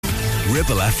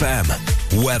Ribble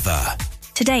FM. Weather.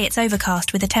 Today it's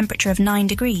overcast with a temperature of 9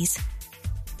 degrees.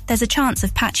 There's a chance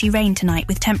of patchy rain tonight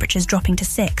with temperatures dropping to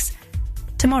 6.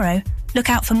 Tomorrow, look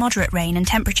out for moderate rain and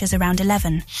temperatures around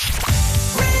 11.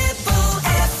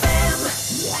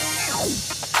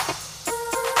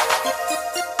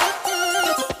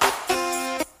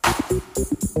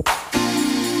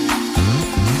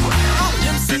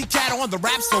 On the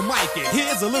rap, so mic it.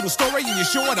 Here's a little story and you're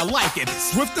sure to like it.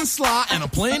 Swift and sly and I'm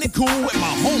playing it cool with my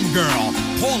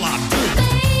homegirl, Paula Abdul.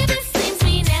 Baby, seems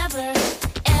we never,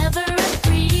 ever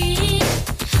agree.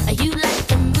 You like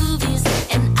the movies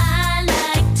and I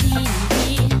like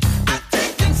TV. I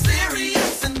take things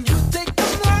serious and you take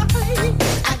them light.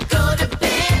 I go to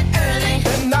bed early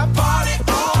And I party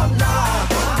all night.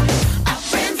 Our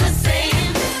friends are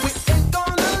saying We ain't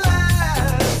gonna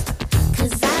last.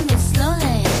 'cause I move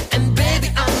slowly. And baby,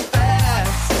 I'm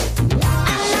fast.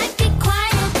 I like it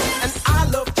quiet, And I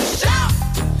love to shout.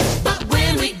 but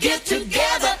when we get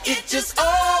together, It just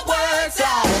all works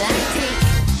out. I take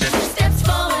 2 steps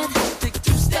forward, Take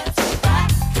 2 steps back.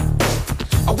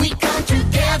 we come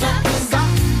together.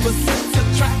 Opposites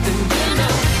attracting, You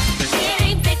know, it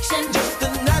ain't fiction. the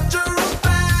natural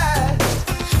fact.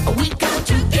 We come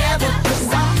together.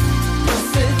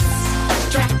 Opposites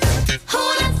attract.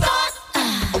 Who'd have thought?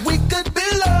 We could be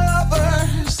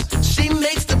lovers. She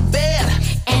makes the bed.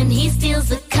 And he steals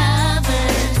the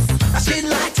covers. She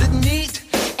likes it neat.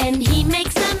 And he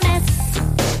makes a mess.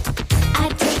 I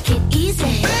take it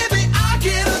easy. Baby, I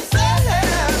get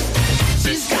upset.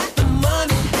 She's got the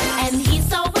money. And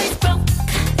he's always broke.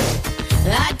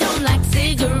 I don't like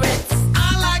cigarettes. I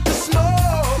like to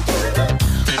smoke.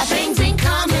 Our things ain't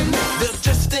common. There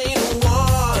just ain't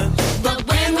one. But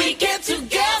when we get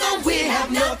together, we have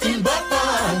nothing but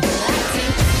fun. I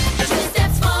take 2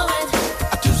 steps forward.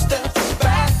 2 steps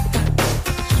back.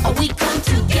 We come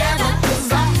together.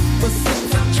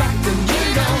 Opposites attracting. You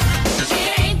know,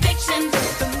 it ain't fiction.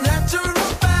 The natural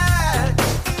fact.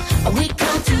 We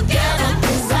come together.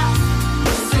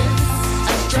 Opposites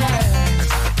attract.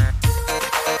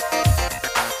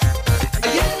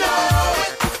 You know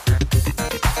it.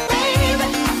 Baby.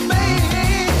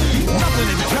 Nothing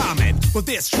in common, but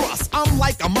there's trust. I'm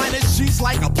like a minus, she's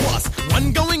like a plus.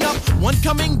 One going up, one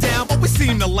coming down, but we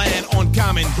seem to land on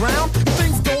common ground. If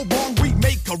things go wrong, we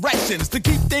make corrections to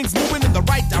keep things moving in the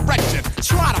right direction.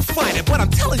 Try to fight it, but I'm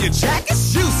telling you, Jack,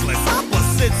 it's useless.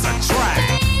 Opposites attract.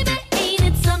 Baby, ain't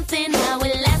it something how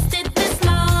it lasted this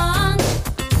long?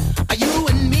 Are you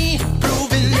and me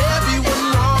proving everyone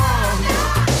wrong?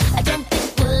 I don't think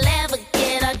we'll ever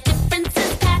get our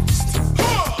differences patched.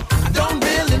 Don't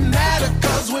really matter,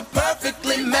 cause we're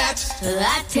perfectly matched.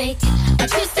 I take 2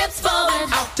 steps forward.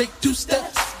 I'll take 2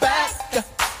 steps back.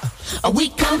 We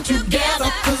come together.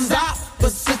 Cause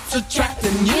opposites attract,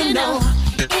 and You know,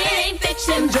 it ain't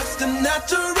fiction. just a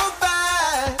natural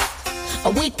fact.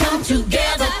 We come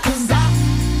together. Cause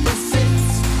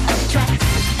opposites attract.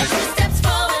 2 steps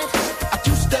forward.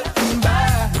 2 steps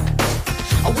back.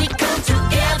 We come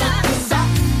together. Cause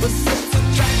opposites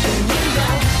attract, and You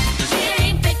know, it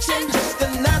ain't fiction. just a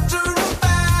natural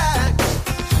fact.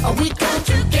 We come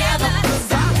together.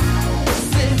 Cause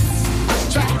opposites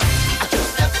attract. 2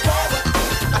 steps forward.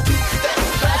 2 steps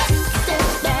back.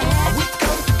 We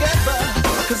come together.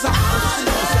 Cause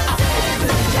opposites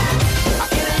attract.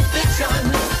 It ain't fiction.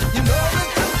 You know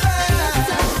it's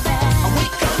a fact. We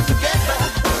come together.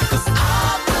 Cause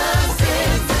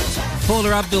opposites attract.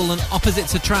 Paula Abdul and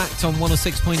Opposites Attract on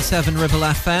 106.7 Ribble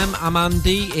FM. I'm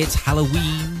Andy. It's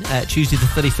Halloween, Tuesday the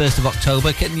 31st of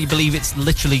October. Can you believe it's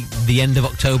literally the end of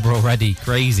October already?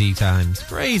 Crazy times.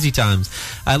 Crazy times.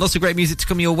 Lots of great music to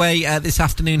come your way this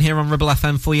afternoon here on Ribble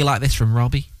FM for you, like this from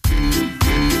Robbie.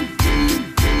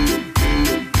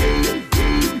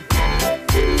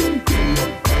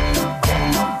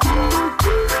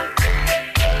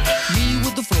 Me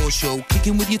with the floor show,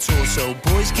 kicking with your torso.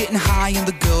 Boys getting high and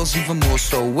the girls even more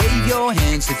so. Wave your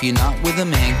hands if you're not with a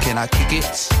man. Can I kick it?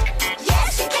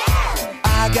 Yes, you can.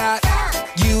 I got,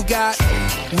 you got,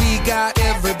 we got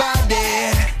everybody.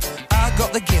 I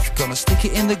got the gift, gonna stick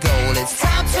it in the goal. It's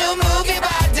time to move your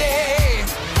body.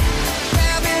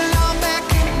 Babylon back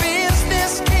in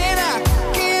business. Can I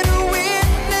get a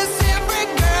witness? Every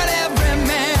girl, every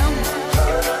man.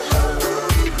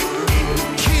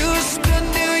 Houston,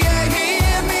 do you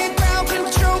hear me? Ground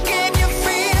control, can you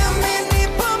feel me?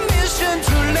 Need permission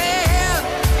to land.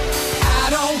 I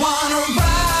don't wanna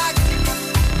rock,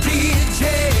 DJ,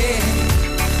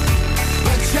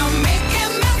 but you're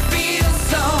making me feel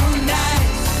so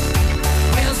nice.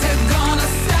 Where's it gonna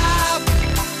stop?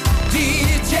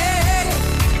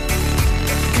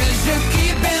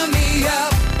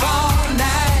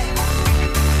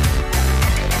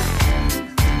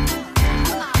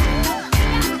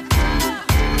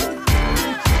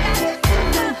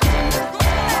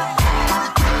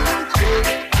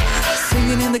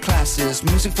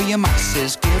 music for your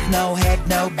masses. Give no head,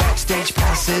 no backstage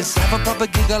passes. Have a proper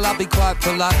giggle, I'll be quite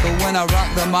polite. But when I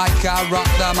rock the mic, I rock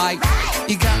the mic.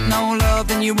 You got no love,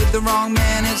 then you're with the wrong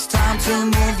man. It's time to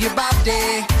move your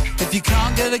body. If you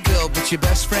can't get a girl, but your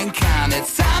best friend can,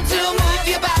 it's time to move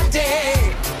your body.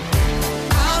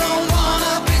 I don't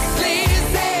wanna be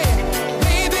sleazy.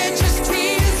 Baby, just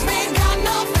tease me. Got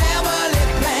no family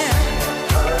plan.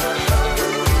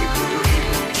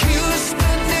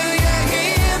 Houston, do you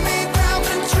hear me? Ground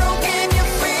control, can you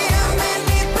feel me?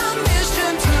 Need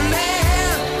permission to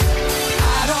land.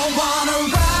 I don't wanna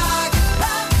rock,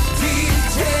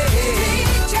 DJ,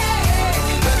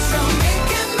 but you're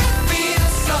making me feel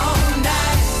so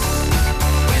nice.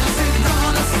 When's it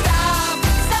gonna stop,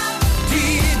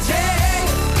 DJ?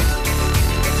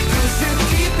 'Cause you're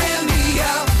keeping me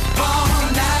up all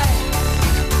night.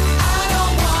 I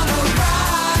don't wanna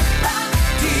rock,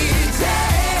 DJ,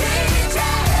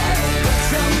 but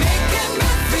you're making me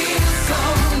feel so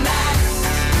nice.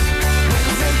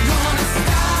 When's it gonna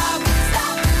stop,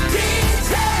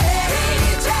 DJ?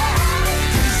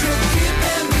 'Cause you're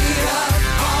keeping me up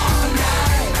all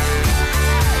night.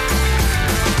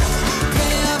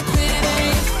 Pimping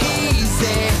ain't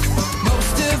easy.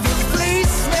 Most of you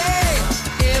fleece me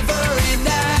every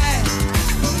night.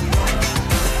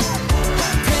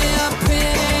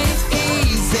 Pimping ain't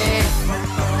easy,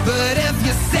 but if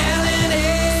you're selling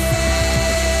it,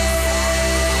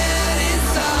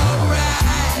 it's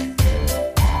alright.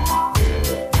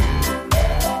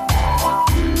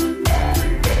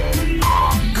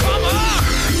 Come on!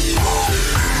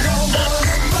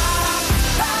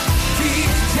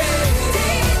 DJ,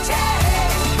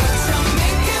 but you're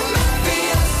making me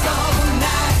feel so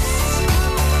nice.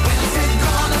 When's it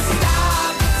gonna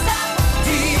stop,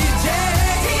 DJ?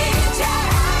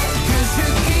 'Cause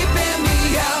you're keeping me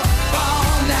up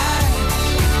all night.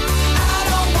 I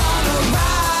don't wanna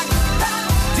rock,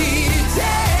 DJ,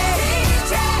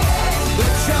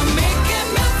 but you're making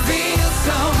me feel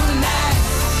so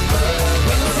nice.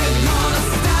 When's it gonna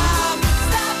stop,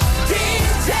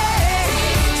 DJ?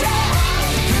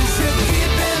 'Cause you're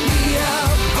keeping me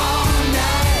up all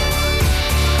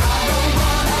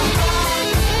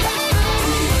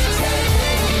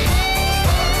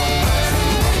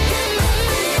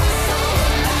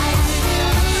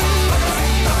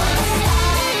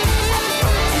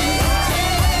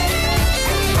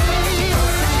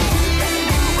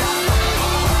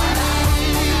night.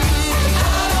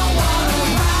 I don't wanna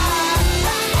rock,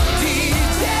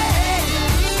 DJ,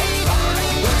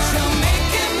 but you're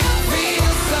making me feel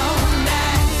so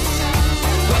nice.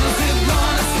 When's it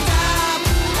gonna stop,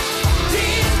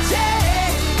 DJ?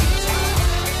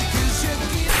 'Cause you're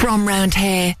keeping From round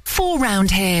here, for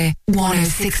round here,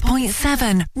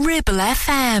 106.7 Ribble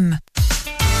FM.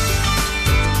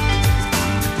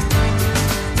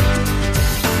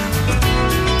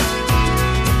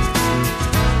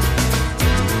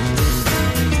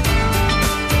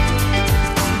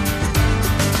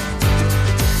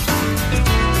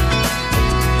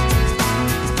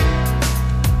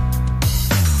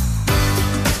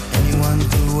 anyone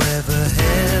who ever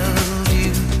held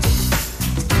you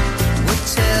would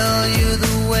tell you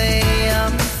the way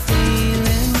I'm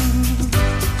feeling.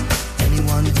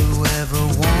 Anyone who ever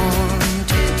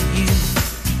wanted you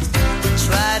would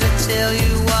try to tell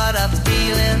you what I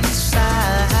feel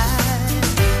inside.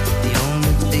 The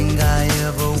only thing I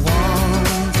ever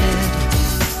wanted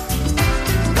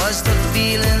was the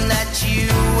feeling that you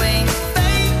ain't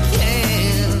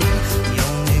faking. The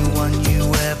only one you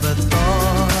ever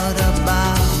thought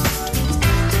about.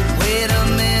 Wait a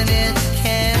minute,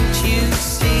 can't you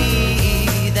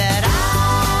see that I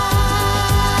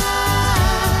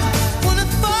wanna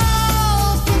fall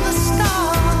from the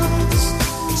stars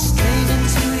straight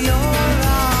into your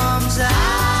arms?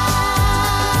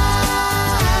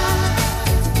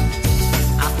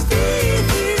 I feel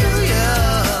you.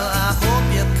 I hope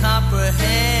you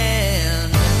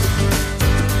comprehend.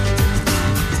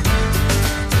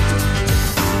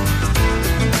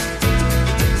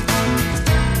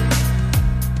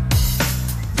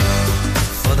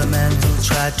 For the man who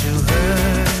tried to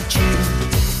hurt you,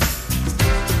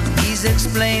 he's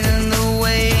explaining the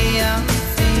way I'm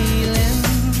feeling.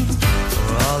 For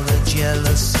all the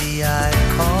jealousy I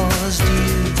caused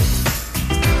you,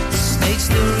 snake's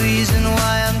the reason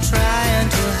why I'm trying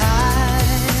to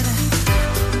hide.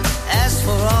 As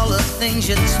for all the things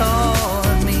you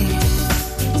taught me,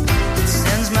 it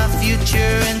sends my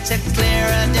future into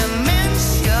clearer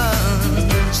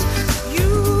dimensions. You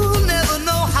never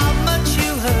know how much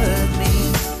you hurt me.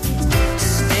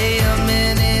 Stay a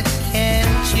minute,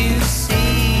 can't you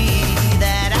see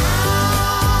that I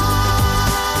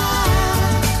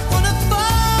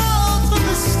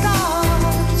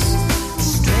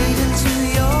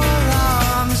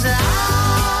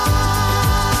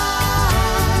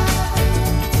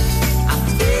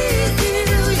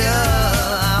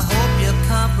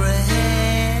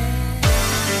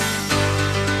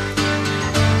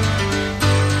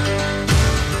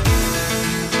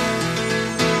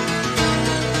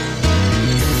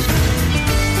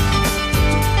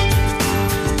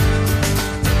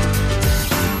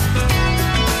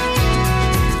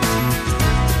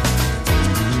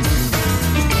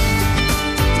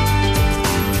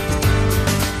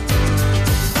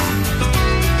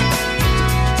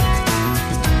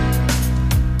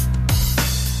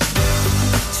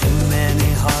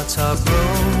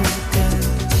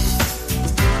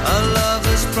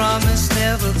promise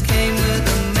never came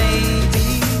with a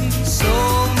maybe. So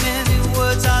many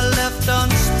words I left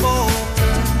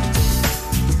unspoken.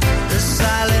 The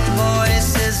silent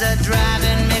voices are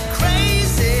driving me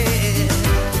crazy.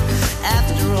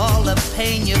 After all the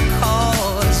pain you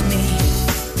caused me,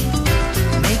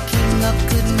 making up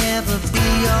could never be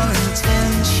your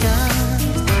intention.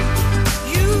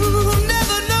 You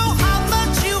never know how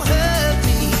much you hurt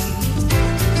me.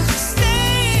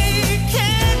 Stay,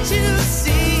 can't you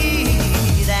see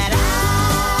that I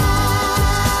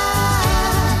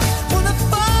wanna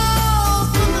fall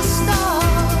from the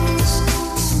stars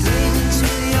straight into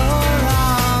your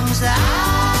arms. I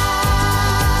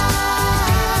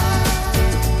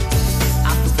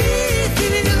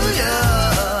feel you.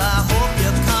 I hope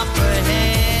you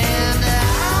comprehend. I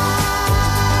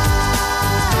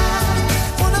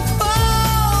wanna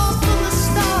fall from the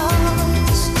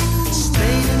stars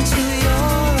straight into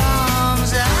your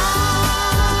arms. I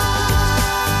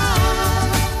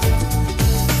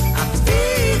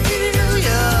feel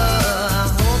you. I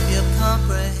hope you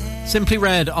comprehend. Simply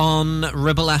Red on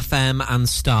Ribble FM and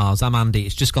Stars. I'm Andy.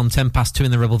 It's just gone 10 past 2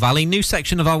 in the Ribble Valley. New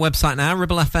section of our website now,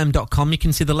 ribblefm.com. You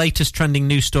can see the latest trending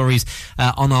news stories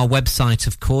on our website,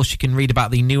 of course. You can read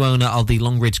about the new owner of the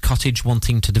Longridge Cottage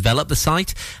wanting to develop the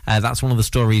site. That's one of the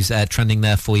stories trending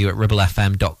there for you at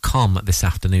ribblefm.com this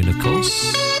afternoon, of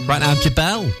course. Right now,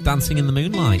 Jabel, Dancing in the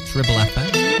Moonlight, Ribble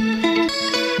FM.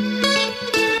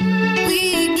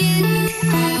 We get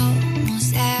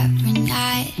almost every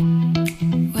night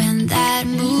when that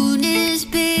moon is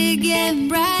big and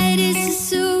bright. It's a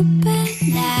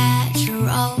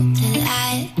supernatural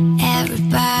delight.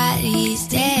 Everybody's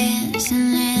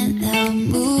dancing in the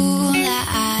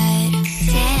moonlight,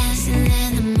 dancing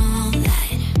in the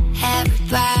moonlight.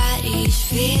 Everybody's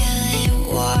feeling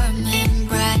warm and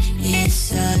bright. It's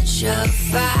such a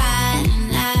fine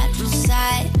natural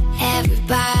sight.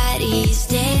 Everybody's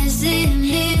dancing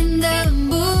in the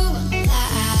moonlight,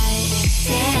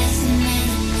 dancing in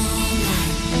the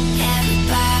moonlight.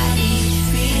 Everybody's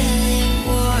feeling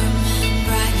warm and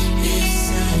bright. It's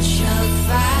such a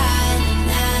fine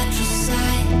natural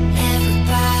sight.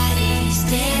 Everybody's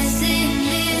dancing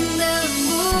in the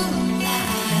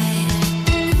moonlight.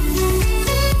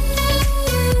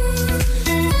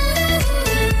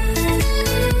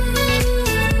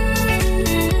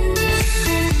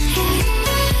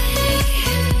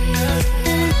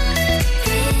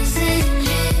 Dancing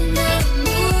in the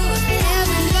moonlight.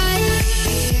 Everybody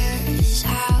here is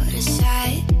out of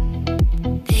sight.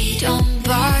 They don't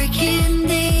bark and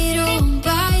they don't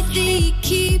bite. They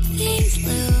keep things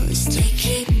loose, they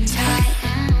keep them tight.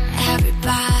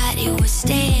 Everybody was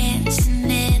dancing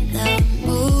in the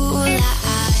moonlight,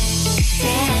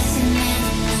 dancing in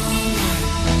the moonlight.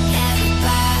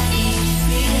 Everybody's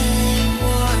feeling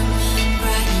warm and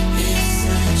bright. It's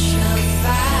such a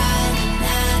fine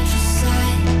natural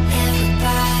sight.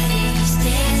 Everybody's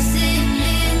dancing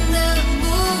in the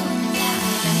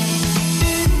moonlight.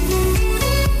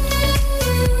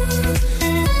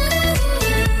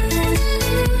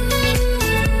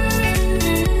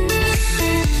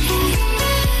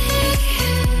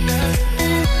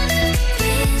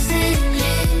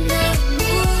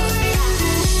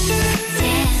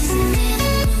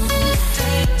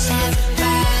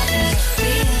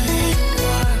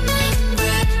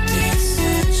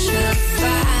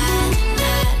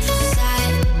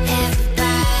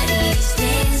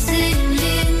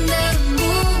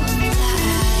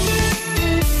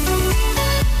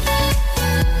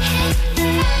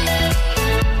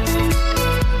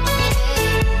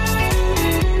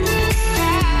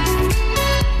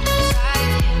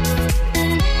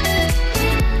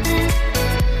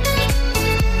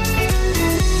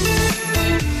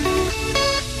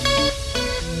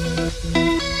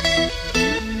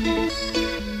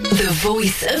 The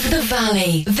voice of the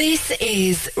valley. This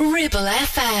is Ribble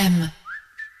FM.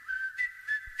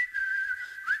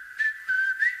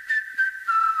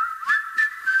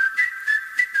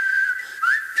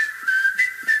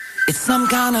 It's some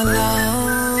kind of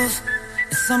love,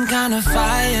 it's some kind of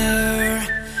fire.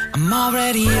 I'm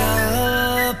already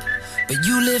up, but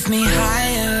you lift me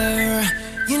higher.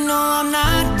 You know I'm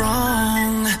not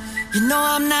wrong, you know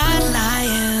I'm not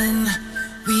lying.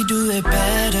 We do it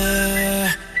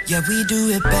better, yeah, we do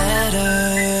it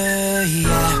better,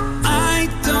 yeah. I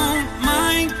don't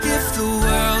mind if the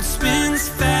world spins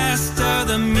faster,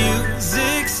 the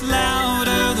music's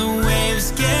louder, the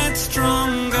waves get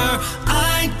stronger.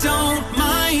 I don't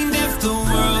mind if the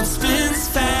world spins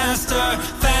faster,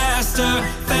 faster,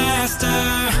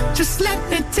 faster. Just let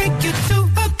me take you to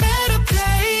a better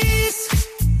place.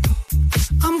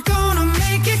 I'm gonna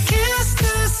make you kiss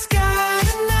the sky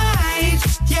tonight.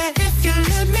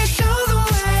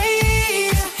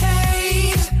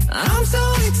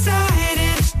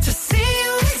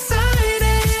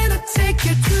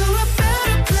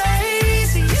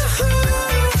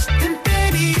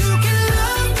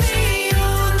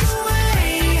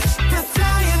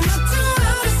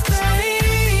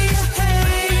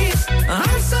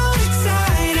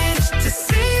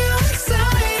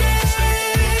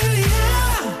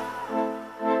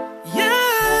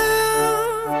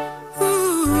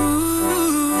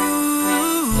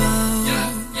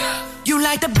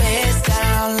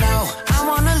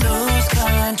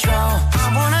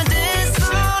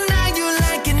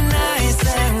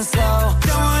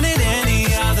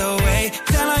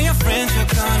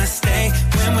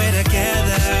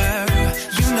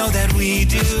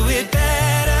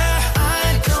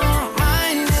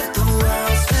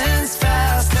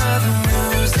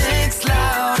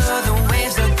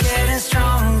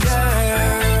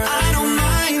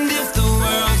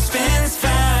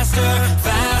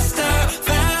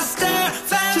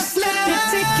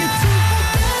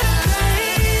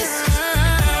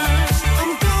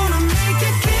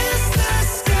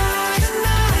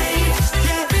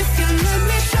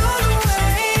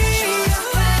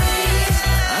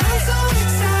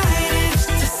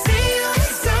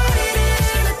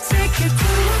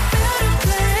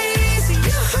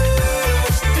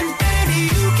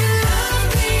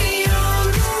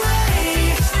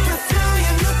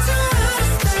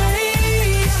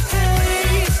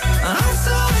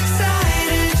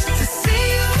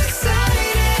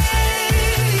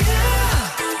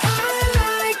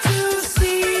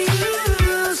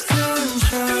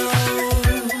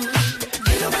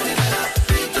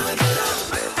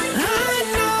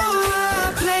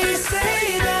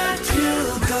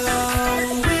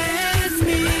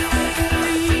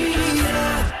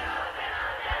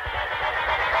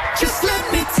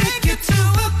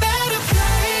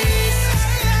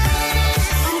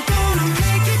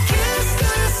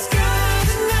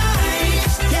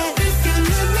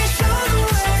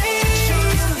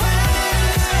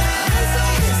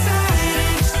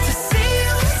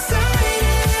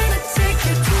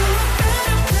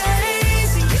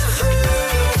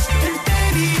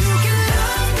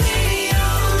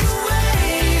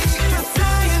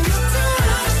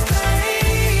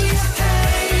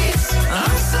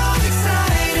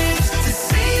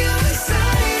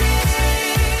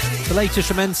 latest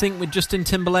from NSYNC with Justin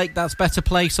Timberlake. That's Better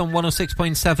Place on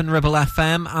 106.7 Ribble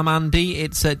FM. I'm Andy.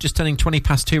 It's just turning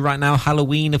 2:20 right now.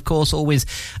 Halloween, of course, always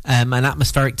an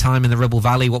atmospheric time in the Ribble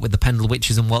Valley, what with the Pendle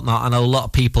Witches and whatnot. I know a lot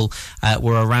of people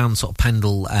were around sort of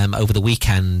Pendle over the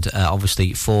weekend,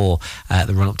 obviously, for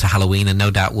the run-up to Halloween, and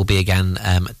no doubt will be again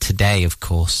today, of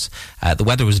course. The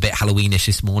weather was a bit Halloweenish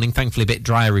this morning. Thankfully, a bit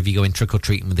drier if you go in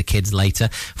trick-or-treating with the kids later.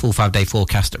 Full 5-day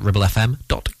forecast at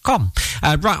ribblefm.com.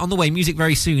 Right, on the way, music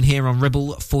very soon here on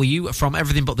Ribble for you from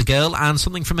Everything But the Girl and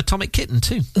something from Atomic Kitten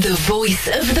too. The voice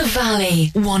of the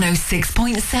valley,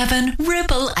 106.7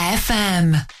 Ribble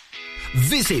FM.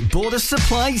 Visit Border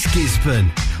Supplies Gisborne.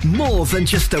 More than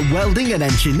just a welding and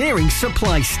engineering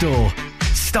supply store.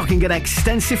 Stocking an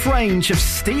extensive range of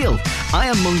steel,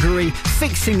 ironmongery,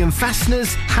 fixing and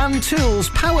fasteners, hand tools,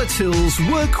 power tools,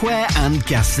 workwear and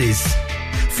gases.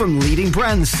 From leading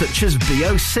brands such as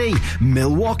BOC,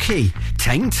 Milwaukee,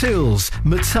 Tang Tools,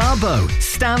 Metabo,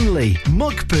 Stanley,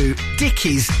 Muck Boot,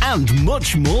 Dickies and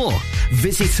much more.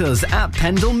 Visit us at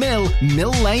Pendle Mill,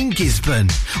 Mill Lane, Gisborne,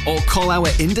 or call our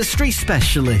industry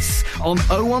specialists on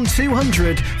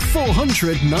 01200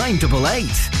 400 988.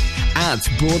 At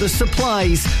Border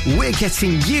Supplies, we're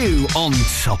getting you on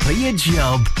top of your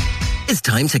job. It's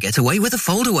time to get away with a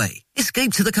foldaway.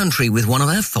 Escape to the country with one of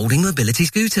our folding mobility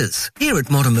scooters. Here at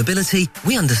Modern Mobility,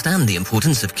 we understand the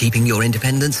importance of keeping your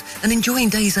independence and enjoying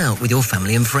days out with your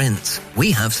family and friends.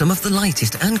 We have some of the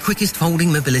lightest and quickest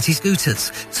folding mobility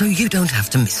scooters, so you don't have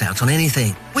to miss out on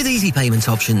anything. With easy payment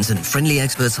options and friendly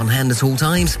experts on hand at all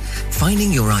times,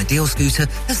 finding your ideal scooter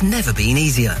has never been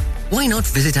easier. Why not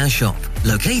visit our shop,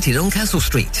 located on Castle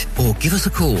Street, or give us a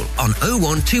call on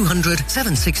 01200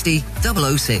 760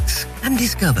 006 and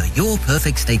discover your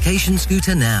perfect staycation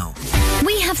scooter now.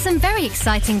 We have some very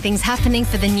exciting things happening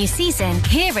for the new season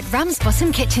here at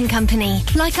Ramsbottom Kitchen Company,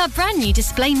 like our brand new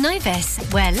display Novus,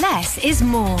 where less is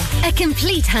more. A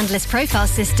complete handless profile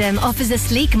system offers a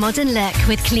sleek modern look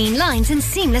with clean lines and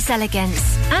seamless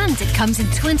elegance. And it comes in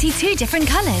 22 different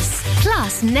colours.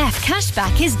 Plus, Neff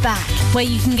Cashback is back, where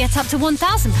you can get up to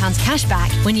 £1,000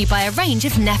 cashback when you buy a range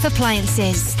of Neff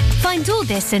appliances. Find all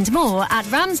this and more at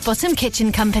Ramsbottom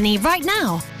Kitchen Company right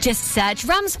now. Just search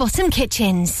Ramsbottom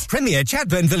Kitchens. Premier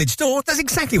Chatburn Village Store does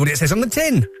exactly what it says on the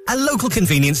tin. A local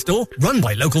convenience store run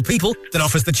by local people that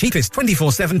offers the cheapest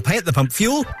 24/7 pay-at-the-pump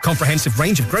fuel, comprehensive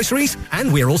range of groceries,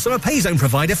 and we're also a pay zone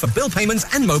provider for bill payments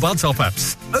and mobile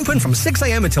top-ups. Open from 6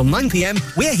 a.m. until 9 p.m.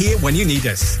 We're here when you need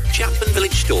us. Chatburn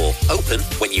Village Store, open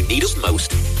when you need us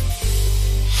most.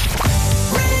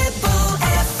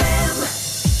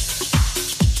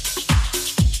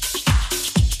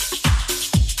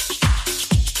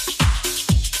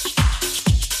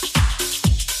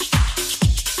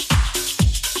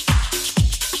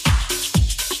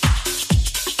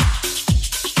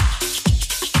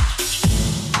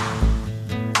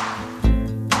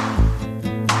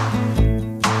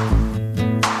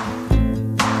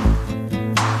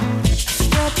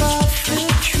 Step off the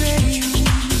train.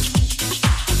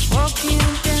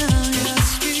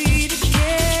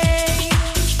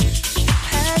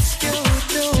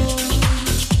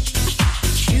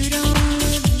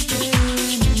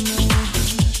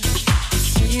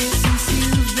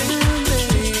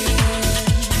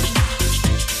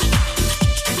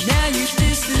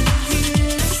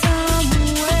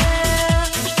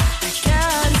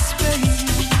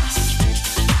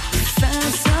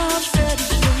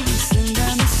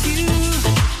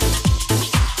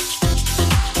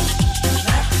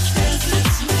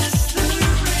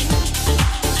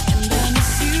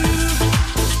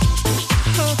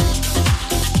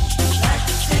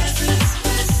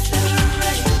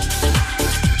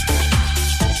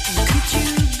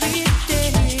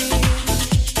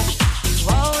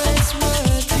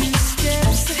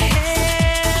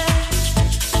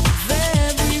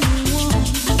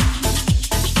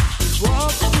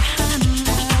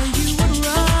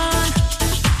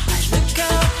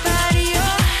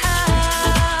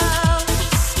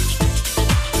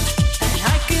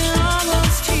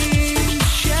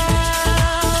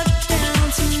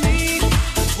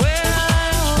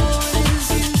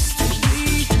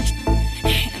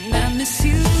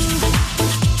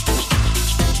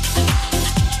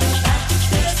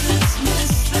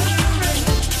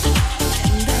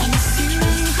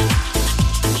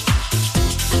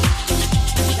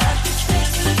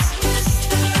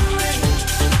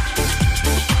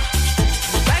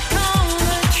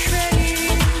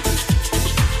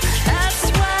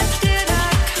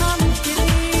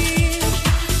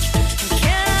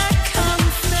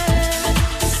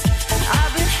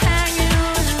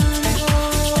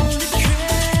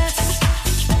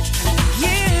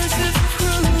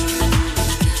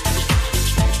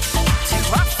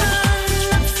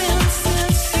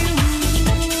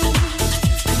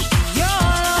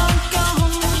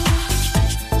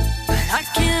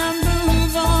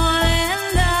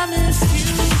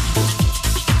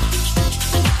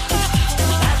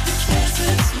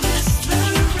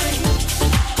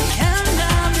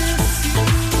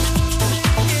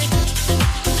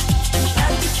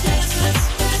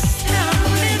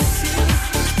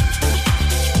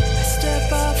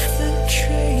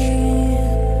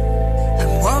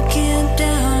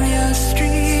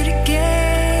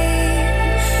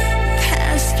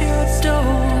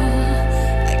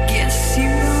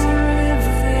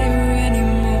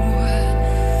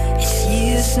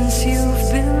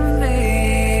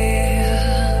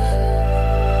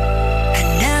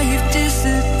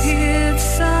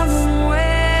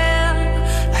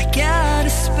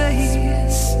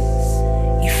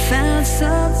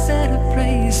 sunset of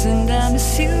praise, and I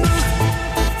miss you.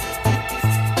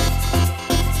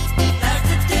 Like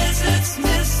the deserts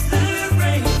miss the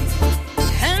rain,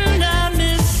 and I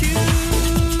miss you.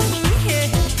 Yeah.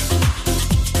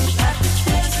 Like the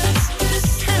deserts miss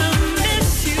the rain,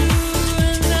 and I miss you,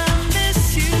 and I miss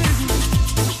you.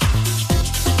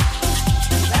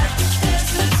 Like the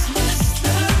deserts miss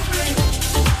the rain,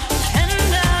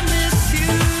 and I miss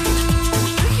you.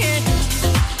 Yeah.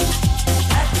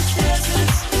 Like the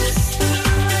deserts miss the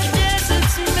rain,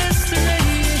 deserts miss the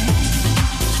rain.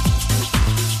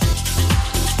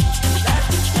 Like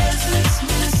the deserts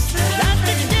miss the rain, like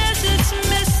the deserts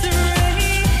miss the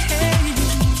rain.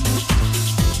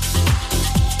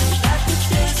 Like the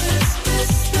deserts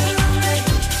miss the rain,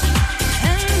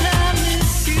 and I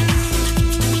miss you.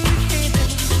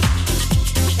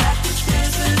 Like the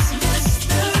deserts miss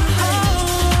the rain, oh,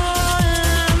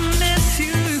 I miss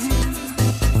you.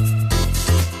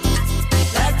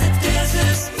 Like the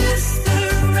deserts miss the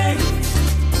rain.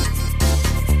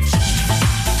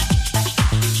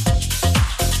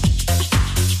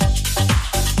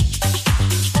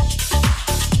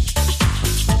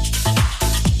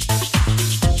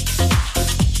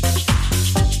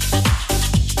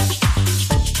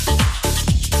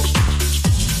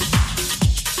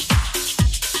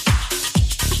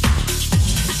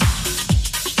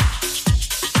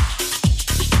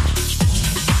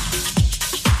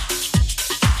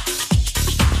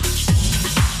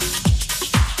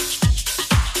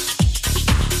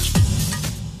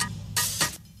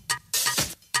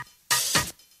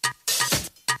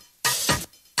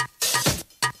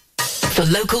 For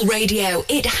local radio,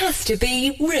 it has to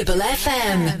be Ribble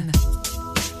FM.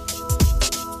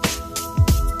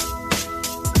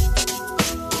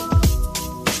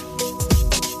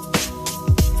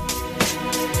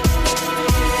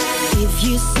 If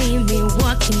you see me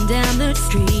walking down the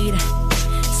street,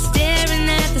 staring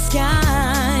at the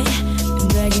sky, and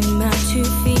dragging my 2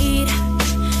 feet,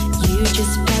 you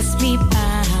just pass me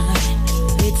by.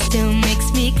 It still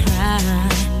makes me cry,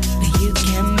 but you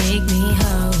can't make me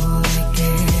whole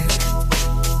again.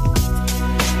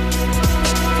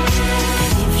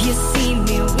 And if you see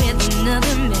me with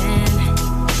another man,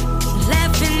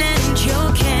 laughing and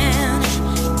joking,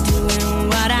 doing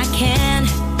what I can,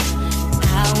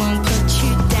 I won't put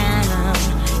you down,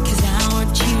 'cause I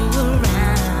want you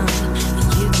around.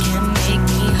 You can make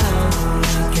me whole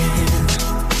again.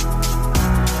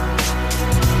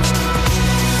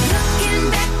 Looking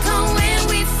back on when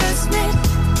we first met,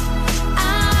 I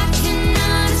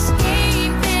cannot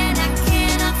escape and I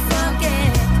cannot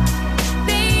forget.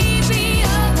 Baby,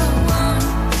 you're the one.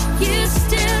 You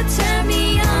still turn me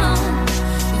on.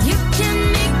 You can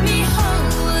make me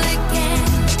whole again.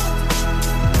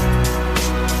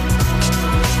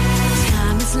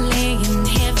 Time is laying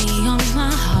heavy on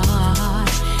my heart.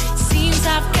 Seems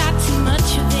I've got too much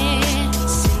of it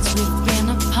since we've been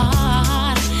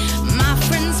apart. My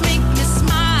friends make me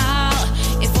smile,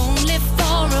 if only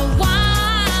for a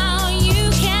while. You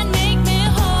can make me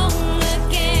whole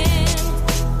again.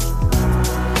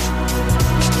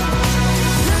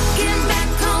 Looking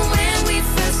back on when we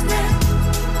first met,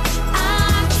 I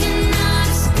cannot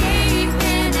escape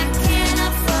and I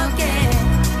cannot forget.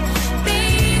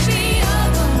 Baby, you're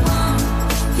the one.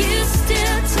 You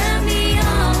still turn me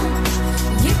on.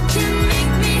 You can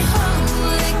make me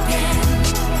whole again.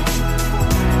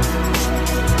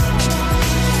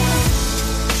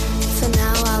 So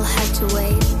now I'll have to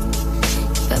wait.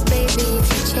 But baby, if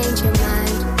you change your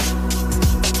mind,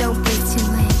 don't be too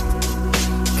late.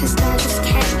 'Cause I just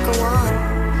can't go on.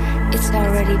 It's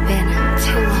already been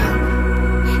too long.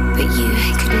 But you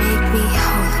could make me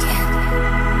whole again.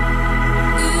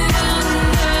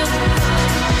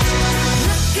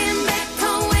 Looking back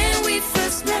on when we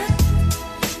first met,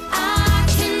 I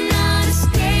cannot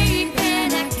escape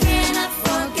and I cannot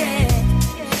forget.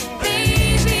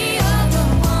 Baby, you're the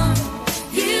one.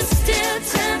 You still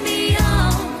turn me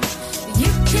on.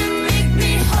 You can make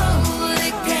me whole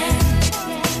again.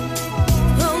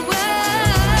 Oh, whoa.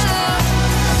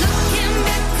 Looking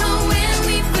back on when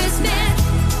we first met,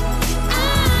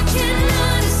 I cannot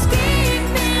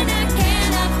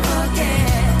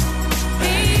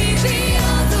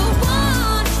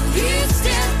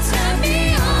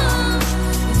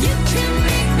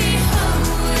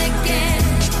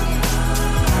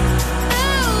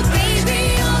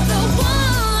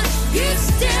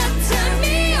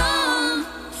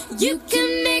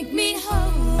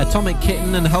Atomic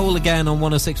Kitten and Whole Again on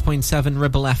 106.7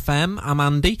 Ribble FM. I'm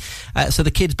Andy. So the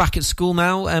kids back at school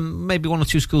now. Maybe one or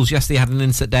two schools yesterday had an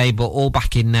inset day, but all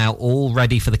back in now, all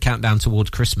ready for the countdown towards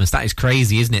Christmas. That is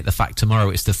crazy, isn't it? The fact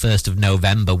tomorrow it's the 1st of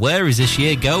November. Where is this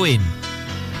year going?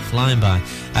 Flying by.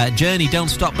 Journey, Don't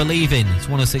Stop Believing. It's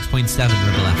 106.7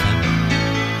 Ribble FM.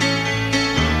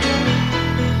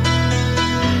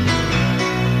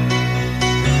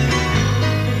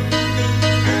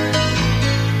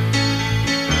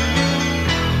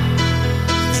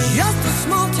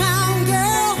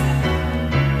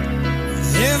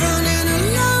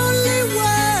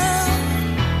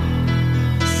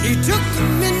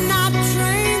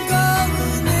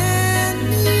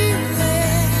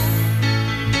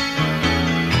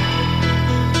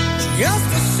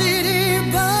 Just a city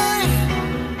boy,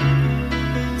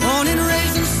 born and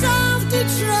raised in South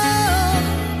Detroit.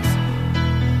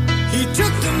 He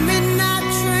took the midnight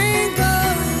train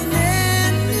going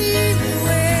anywhere.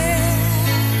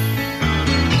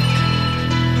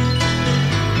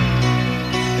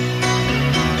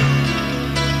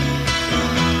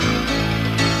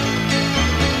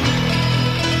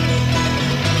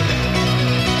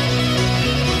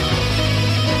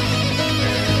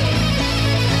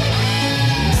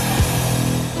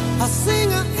 A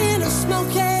singer in a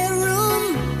smoky room,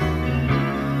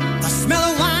 the smell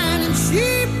of wine and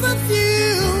cheap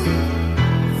perfume.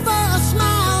 For a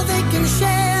smile they can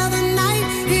share the night.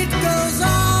 It goes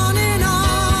on and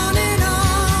on and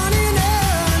on and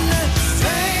on.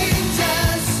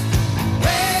 Strangers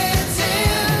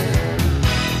waiting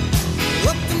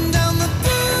up and down the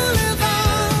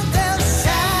boulevard. Their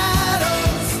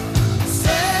shadows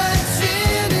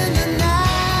searching in the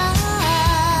night.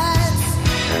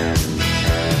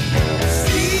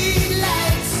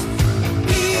 Streetlights,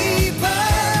 people,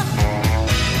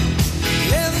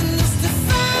 living just to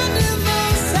find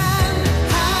emotion,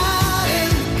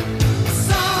 hiding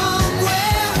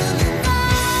somewhere in the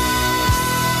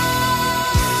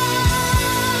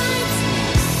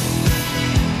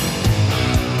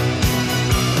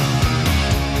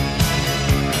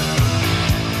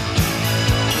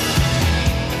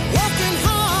Working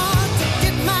hard to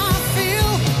get my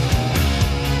fill.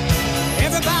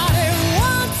 Everybody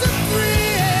wants a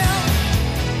thrill.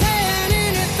 Paying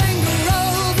anything to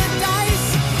roll the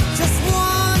dice just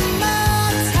one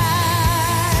more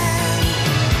time.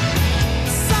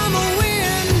 Some will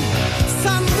win,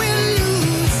 some will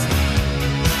lose.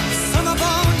 Some are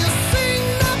born to sing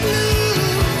the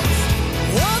blues.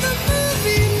 Oh, the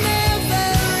movie never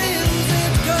ends.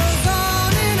 It goes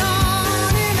on and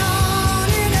on and on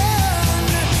and on.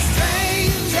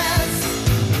 Strangers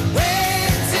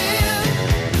waiting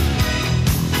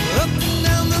up and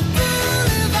down the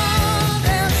boulevard.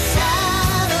 Their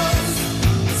shadows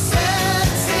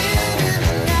searching in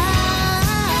the night.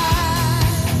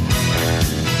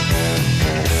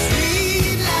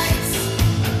 Streetlights,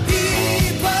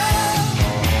 people,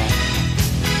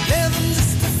 living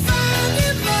just to find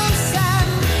emotion,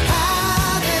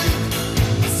 hiding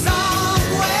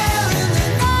somewhere in the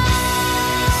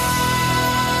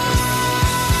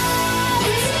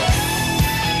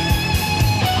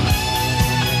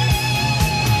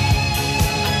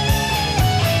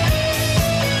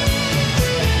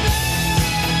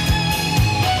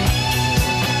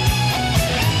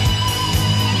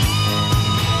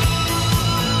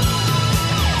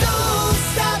Don't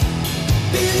stop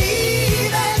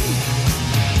believing.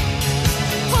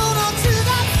 Hold on to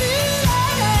that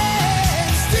feeling.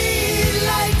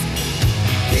 Streetlight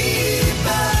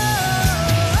people.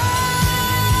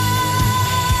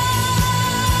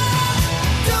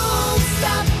 Don't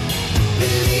stop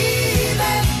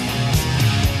believing.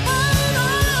 Hold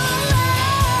on.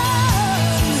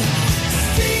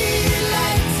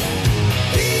 Streetlight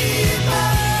people.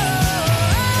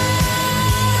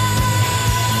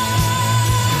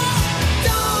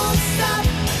 Don't stop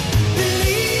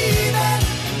believing.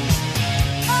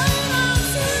 Hold on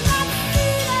to that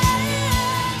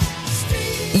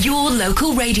feeling. Your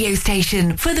local radio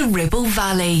station for the Ribble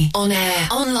Valley. On air,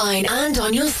 online and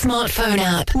on your smartphone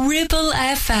app. Ribble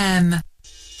FM.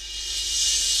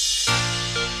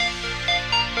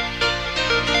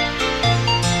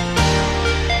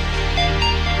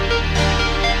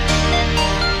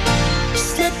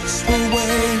 Slips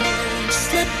away,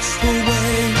 slips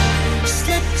away,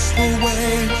 slips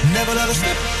away. Never let her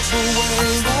slip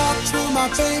away. Talk to my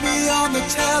baby on the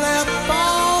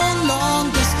telephone,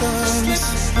 long distance.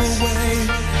 Slips away,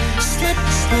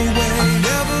 slips away. I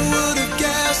never would have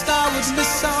guessed I would miss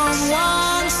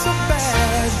someone so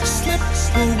bad. Slips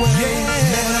away,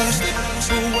 never let her slip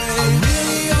away. I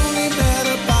really only met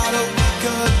about a week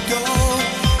ago.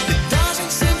 It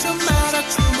doesn't seem to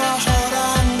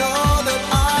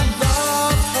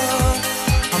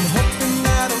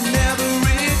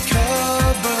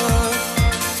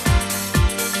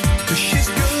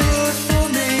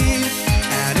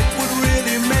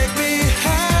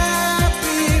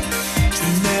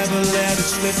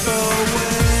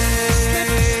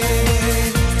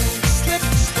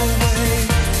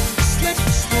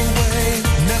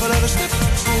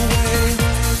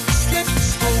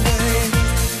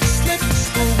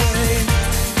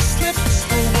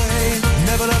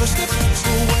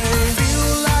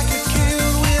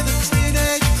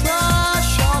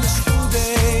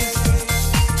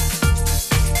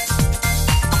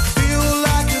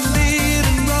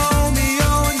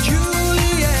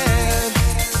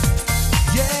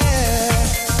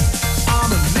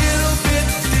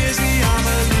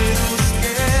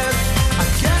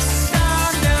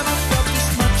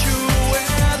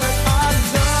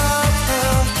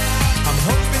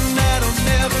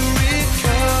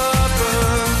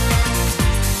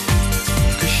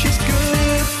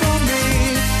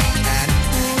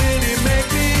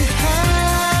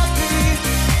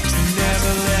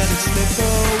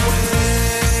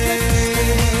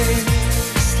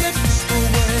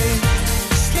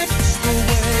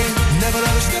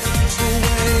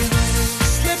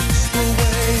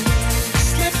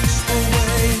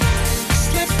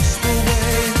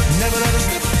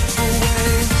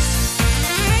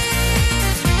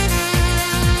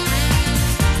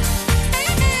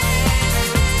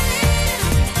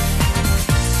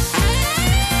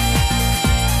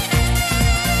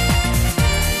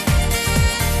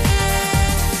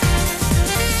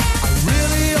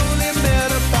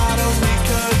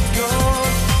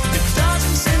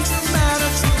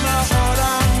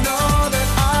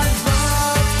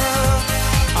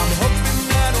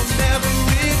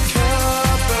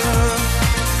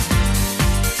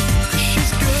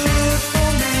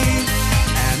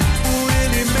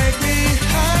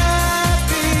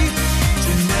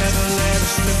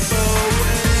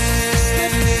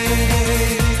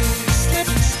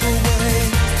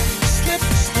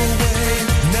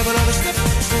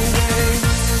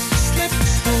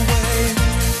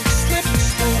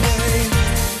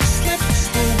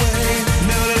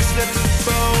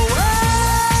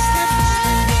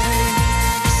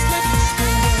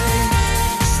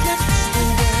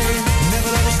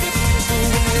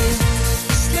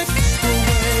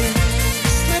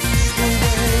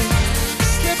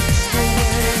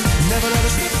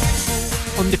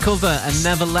Undercover and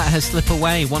Never Let Her Slip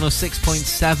Away.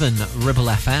 106.7 Ribble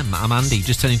FM. I'm Andy,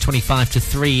 just turning 25 to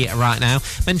 3 right now.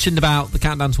 Mentioned about the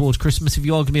countdown towards Christmas. If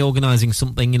you're going to be organising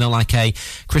something, like a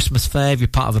Christmas fair, if you're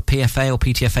part of a PFA or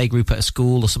PTFA group at a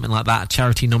school or something like that, a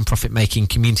charity non-profit making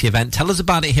community event, tell us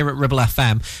about it here at Ribble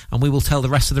FM and we will tell the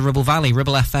rest of the Ribble Valley.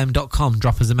 ribblefm.com.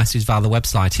 Drop us a message via the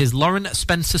website. Here's Lauren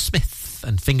Spencer-Smith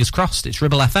and Fingers Crossed. It's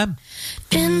Ribble FM.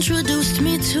 Introduced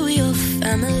me to your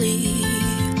family.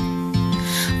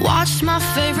 Watched my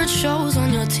favorite shows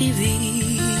on your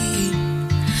TV.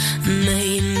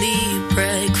 Made me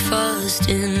breakfast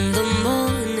in the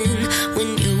morning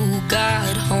when you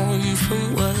got home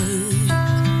from work.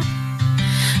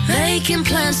 Making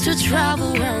plans to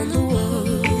travel around the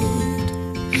world.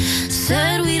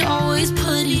 Said we'd always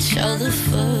put each other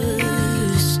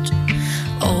first.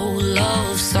 Old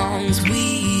love songs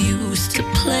we used to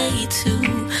play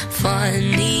too.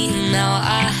 Funny, now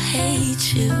I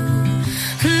hate you.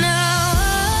 Now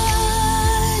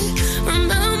I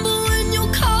remember when you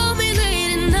called me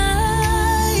late at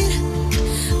night.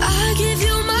 I give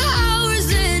you my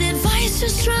hours and advice,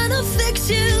 just trying to fix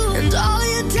you. And all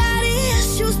your daddy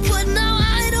issues, but now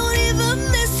I don't even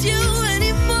miss you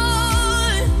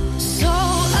anymore. So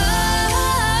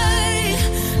I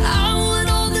want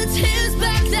all the tears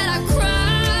back that I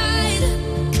cried.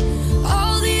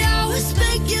 All the hours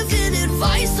spent giving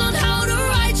advice on how to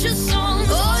write your songs.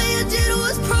 All you did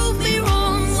was prove me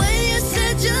wrong when you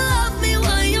said you loved me.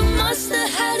 Well, you must have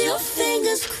had your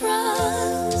fingers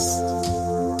crossed.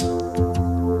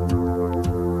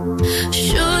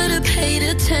 Should have paid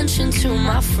attention to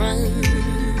my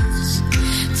friends,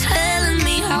 telling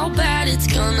me how bad it's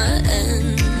gonna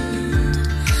end.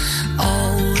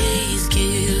 Always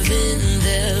giving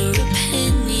their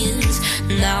opinions.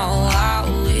 Now I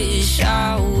wish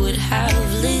I would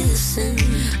have listened.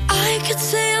 I could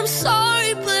say I'm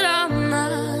sorry, but I'm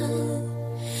not.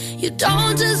 You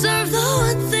don't deserve the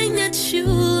one thing that you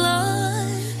love.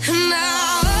 And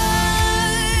now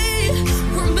I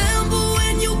remember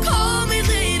when you called me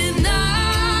late at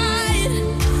night.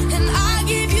 And I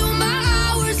gave you my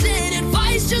hours and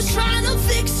advice, just trying to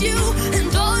fix you.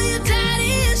 And all your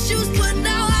daddy issues, but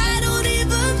now I don't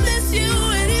even miss you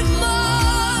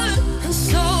anymore. And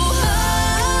so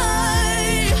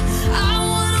I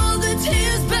want all the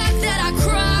tears back that I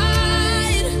cried.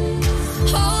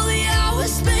 All the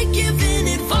hours spent giving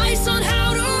advice on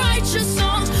how to write your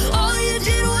songs. All you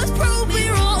did was prove me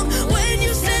wrong when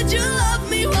you said you loved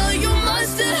me. Well, you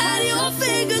must have had your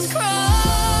fingers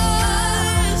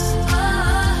crossed.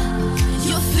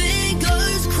 Your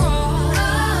fingers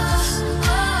crossed.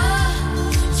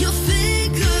 Your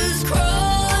fingers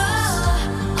crossed.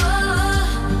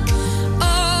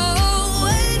 Oh,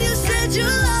 when you said you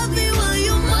loved me, well,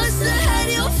 you must have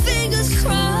had your fingers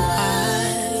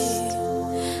crossed.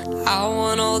 I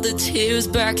want all the tears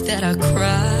back that I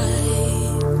cried.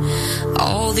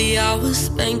 All the hours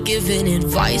spent giving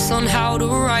advice on how to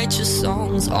write your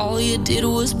songs. All you did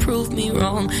was prove me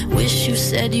wrong. Wish you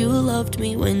said you loved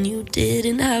me when you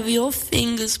didn't have your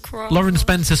fingers crossed. Lauren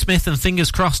Spencer-Smith and Fingers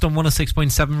Crossed on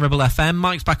 106.7 Ribble FM.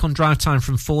 Mike's back on drive time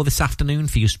from 4 this afternoon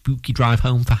for your spooky drive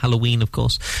home for Halloween, of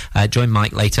course. Join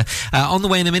Mike later. On the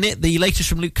way in a minute, the latest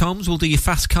from Luke Combs. We'll do your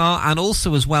fast car and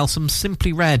also as well some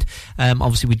Simply Red.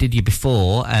 Obviously, we did you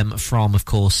before from, of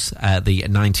course, the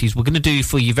 90s. We're going to do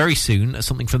for you very soon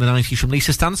something from the 90s from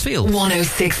Lisa Stansfield.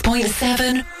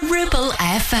 106.7 Ribble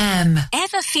FM.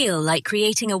 Ever feel like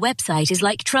creating a website is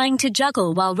like trying to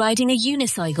juggle while riding a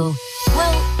unicycle?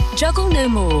 Well, juggle no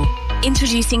more.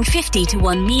 Introducing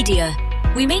 50-to-1 Media.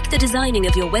 We make the designing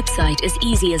of your website as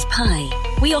easy as pie.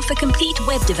 We offer complete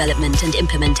web development and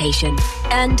implementation.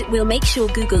 And we'll make sure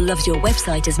Google loves your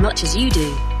website as much as you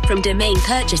do. From domain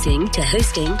purchasing to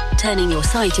hosting, turning your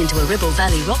site into a Ribble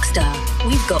Valley rockstar,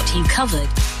 we've got you covered.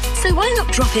 So why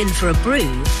not drop in for a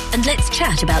brew and let's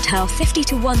chat about how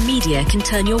 50-to-1 Media can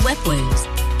turn your web woes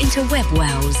into web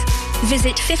wows.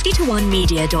 Visit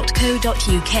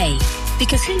 50to1media.co.uk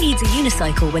because who needs a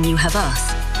unicycle when you have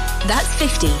us? That's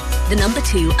 50, the number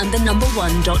 2 and the number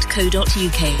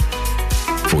 1.co.uk.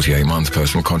 48 months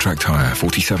personal contract hire,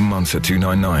 47 months at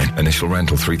 $299. Initial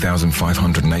rental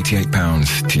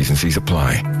 £3,588. T's and C's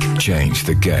apply. Change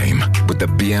the game with the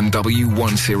BMW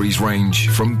 1 Series range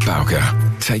from Bowker.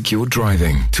 Take your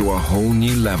driving to a whole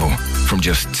new level from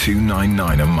just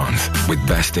 $299 a month with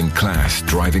best-in-class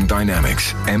driving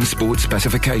dynamics, M Sport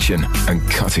specification and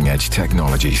cutting-edge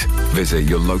technologies. Visit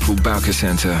your local Bowker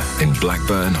Centre in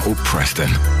Blackburn or Preston.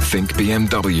 Think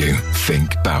BMW.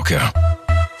 Think Bowker.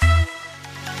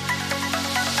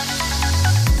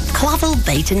 Clavel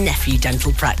Bait and Nephew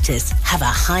Dental Practice have a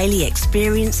highly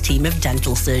experienced team of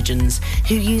dental surgeons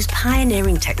who use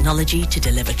pioneering technology to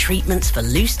deliver treatments for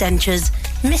loose dentures,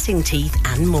 missing teeth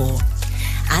and more.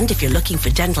 And if you're looking for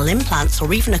dental implants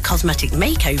or even a cosmetic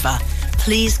makeover,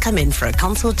 please come in for a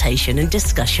consultation and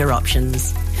discuss your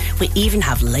options. We even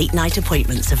have late night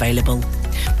appointments available.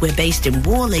 We're based in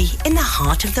Worley in the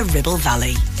heart of the Ribble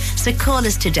Valley. So call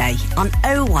us today on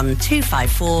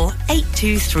 01254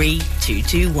 823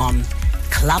 221.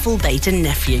 Clavel Bait and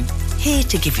Nephew, here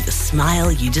to give you the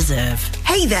smile you deserve.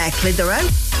 Hey there, Clitheroe.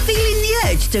 Feeling the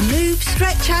urge to move,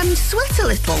 stretch and sweat a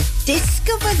little?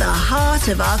 Discover the heart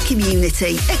of our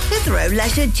community at Clitheroe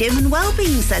Leisure Gym and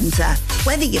Wellbeing Centre.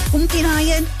 Whether you're pumping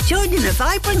iron, joining a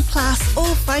vibrant class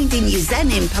or finding your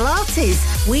zen in Pilates,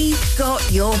 we've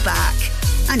got your back.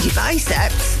 And your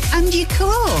biceps and your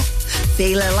core.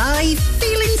 Feel alive,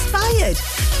 feel inspired.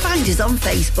 Find us on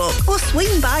Facebook or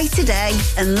swing by today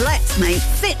and let's make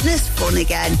fitness fun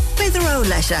again. Clitheroe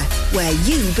Leisure, where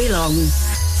you belong.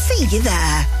 See you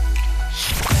there.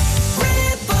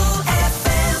 Ribble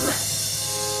FM.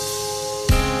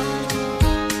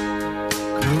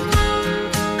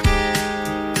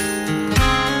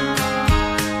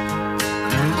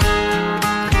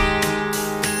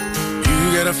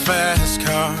 You got a fast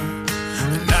car,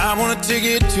 and I want to take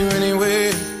it to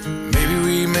anywhere. Maybe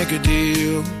we make a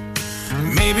deal.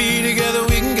 Maybe together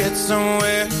we can get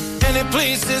somewhere. Any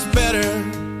place is better.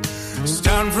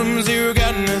 Starting from zero,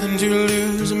 got nothing to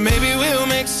lose. Maybe we'll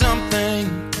make something.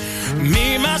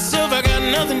 Me, myself, I got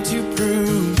nothing to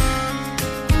prove.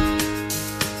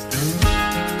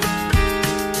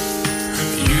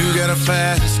 You got a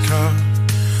fast car,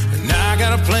 and I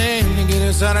got a plan to get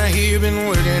us out of here. Been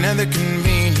working at the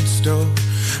convenience store.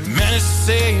 Managed to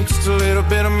save just a little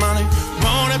bit of money.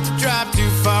 Won't have to drive too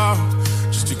far,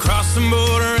 just to cross the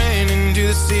border and into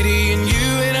the city. And you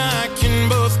and I can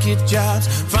both get jobs,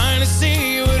 finally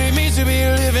see what it means to be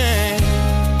living.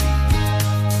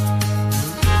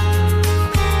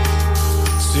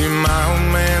 See, my old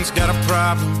man's got a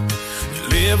problem. You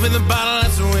live in the bottle,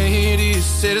 that's the way it is.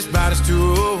 Said his body's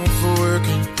too old for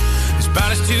working. His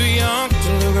body's too young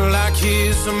to look like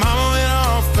his. So mama went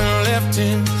off and left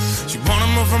him. She wanted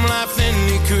more from life than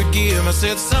he could give. I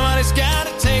said somebody's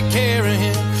gotta take care of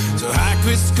him. So I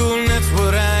quit school and that's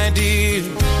what I did.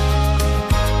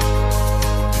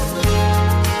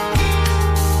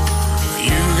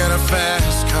 You got a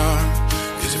fast car.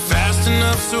 Is it fast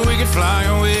enough so we can fly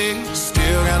away?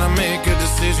 Still gotta make a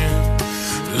decision.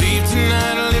 Leave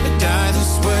tonight or live or die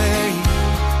this way.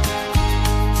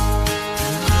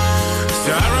 So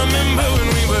I remember when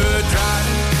we were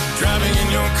driving in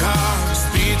your car.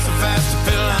 Speed so fast it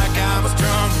felt like I was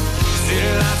drunk.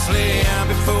 City lights lay out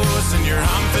before us and your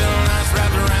arm felt nice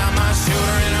wrapped around my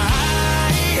shoulder. And I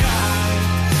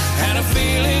had a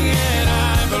feeling that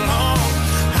I belonged.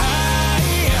 I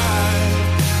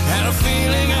had a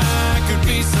feeling I could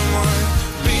be someone,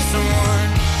 be someone,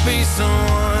 be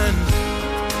someone.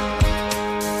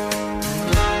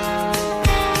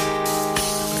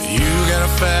 You got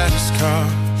a fast car.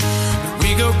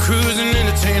 We go cruising,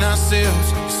 entertain ourselves.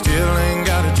 Still ain't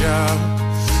got a job.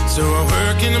 So I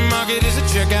work in the market as a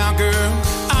checkout girl.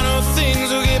 I know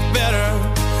things will get better.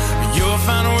 You'll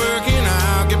find work and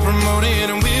I'll get promoted.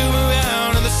 And we'll move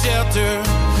out of the shelter,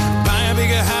 buy a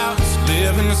bigger house,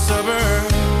 live in the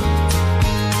suburbs.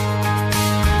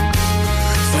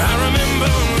 So I remember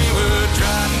when we were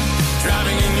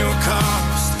driving in your car.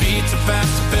 Speed so fast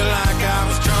it felt like I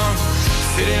was drunk.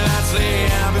 City lights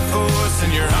lay out before us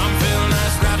and your arm felt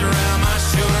nice wrapped around my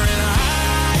shoulder. And I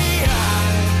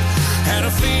had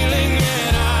a feeling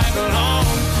that I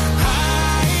belonged. I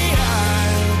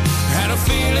had a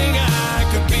feeling I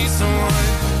could be someone,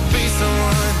 be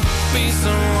someone, be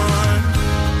someone.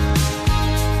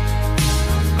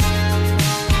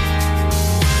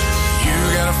 You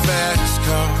got a fast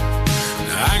car.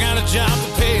 I got a job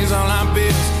that pays all our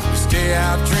bills. We stay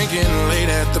out drinking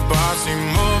late at the bar. See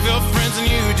more of your friends than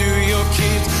you do your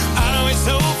kids. I'd always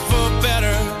hope for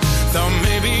better. Thought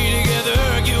maybe together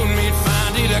you and me'd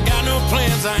find it. I got no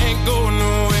plans, I ain't going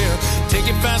nowhere. Take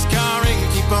your fast car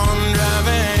and keep on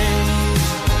driving.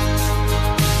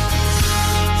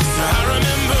 So I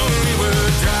remember when we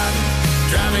were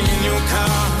driving in your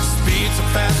car. Speed so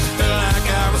fast it felt like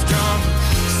I was drunk.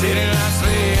 City lights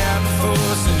lay out before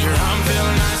us and your arm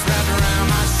felt nice wrapped around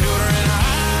my shoulder. And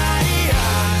I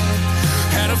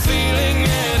had a feeling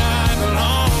that I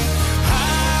belonged.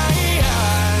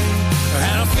 I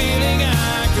had a feeling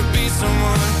I could be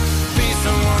someone, be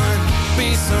someone,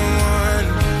 be someone.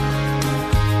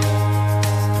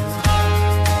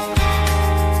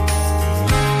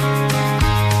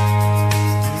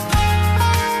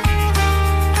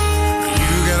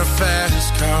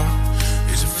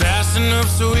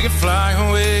 so we can fly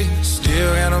away.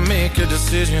 Still gotta make a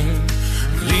decision.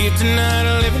 Leave tonight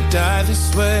or live and die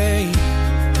this way.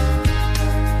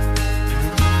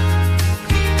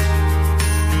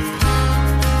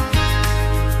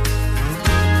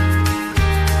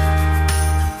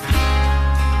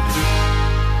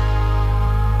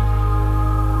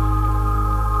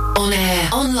 On air,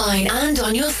 online and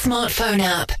on your smartphone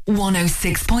app.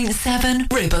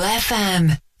 106.7 Ribble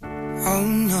FM. Oh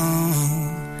no,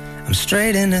 I'm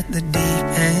straight in at the deep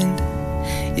end.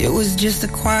 It was just a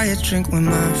quiet drink with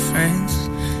my friends.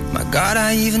 My God,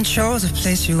 I even chose a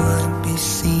place you wouldn't be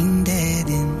seen dead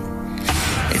in.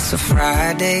 It's a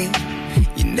Friday,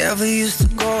 you never used to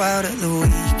go out at the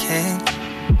weekend.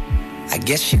 I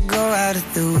guess you go out at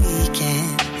the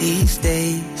weekend these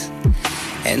days.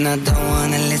 And I don't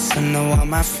wanna listen to what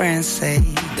my friends say.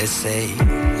 They say,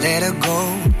 let her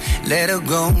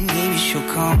go, maybe she'll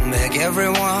come back.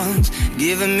 Everyone's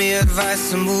giving me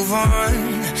advice to move on,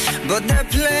 but they're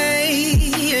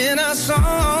playing our song.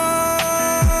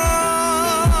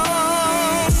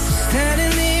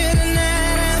 Standing here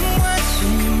tonight, I'm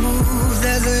watching you move.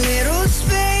 There's a little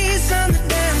space on the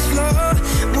dance floor.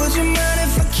 Would you mind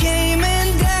if I came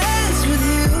and danced with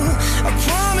you? I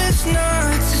promise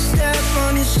not to step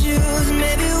on your shoes.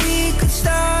 Maybe we could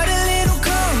start a little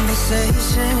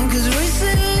conversation. Cause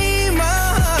recently my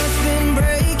heart's been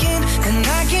breaking, and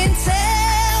I can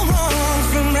tell wrong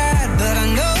from right, but I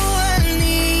know I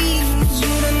need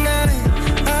you tonight.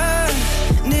 I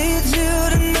need you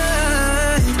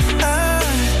tonight. I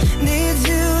need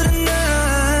you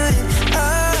tonight. I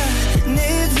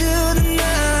need you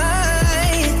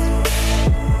tonight.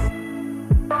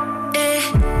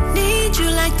 Need you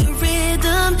like the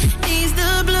rhythm needs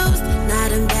the blues. Not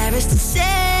embarrassed to say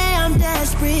I'm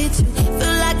desperate to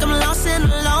feel like I'm lost and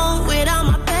alone without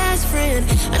my best friend.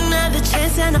 Another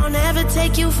chance and I'll never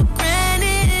take you for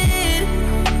granted.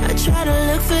 I try to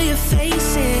look for your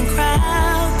face in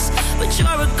crowds, but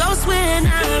you're a ghost when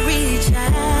I reach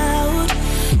out.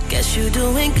 Guess you're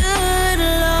doing good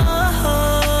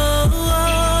alone.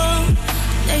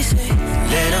 They say,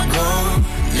 let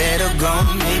her go,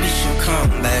 maybe she'll come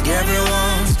back.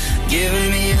 Everyone's giving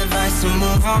me advice to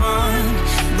move on,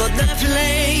 but they're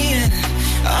playing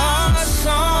our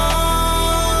song.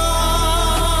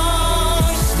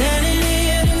 Standing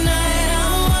here tonight,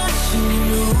 I'm watching you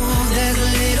move. There's a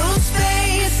little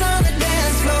space on the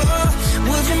dance floor.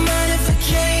 Would you mind if I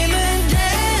came and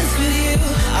danced with you?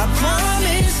 I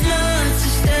promise not to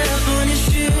step on your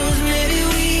shoes. Maybe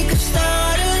we could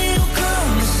start a little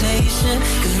conversation.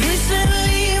 Cause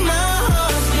recently my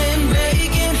heart's been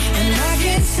breaking, and I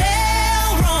can tell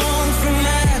wrong from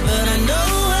right, but I know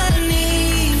I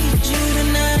need you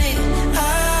tonight.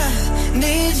 I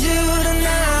need you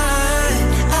tonight.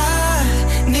 I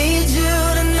need you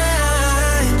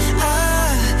tonight. I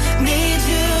need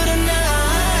you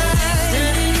tonight.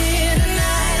 Standing here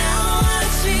tonight, I'm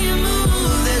watching you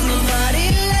move. There's nobody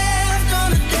left on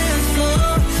the dance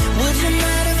floor. Would you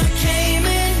mind if I came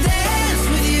and danced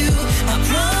with you? I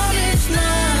promise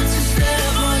not to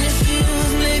step on your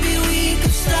shoes. Maybe we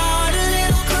could start a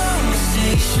little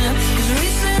conversation. Cause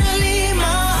recently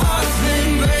my heart's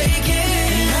been breaking,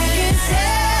 and I can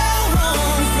tell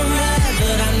wrong from right,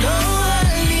 but I know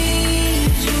I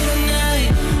need you tonight.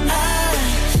 I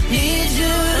need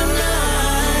you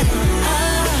tonight. I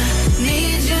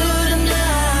need you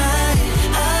tonight.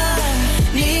 I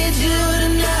need you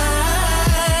tonight.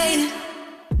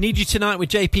 Need You Tonight with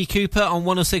JP Cooper on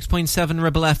 106.7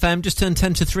 Ribble FM. Just turned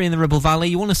 10 to 3 in the Ribble Valley.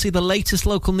 You want to see the latest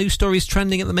local news stories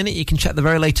trending at the minute? You can check the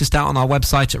very latest out on our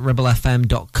website at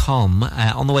ribblefm.com.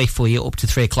 On the way for you up to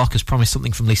 3 o'clock, as promised,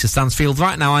 something from Lisa Stansfield.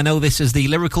 Right now, I know this is the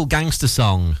Lyrical Gangster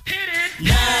song.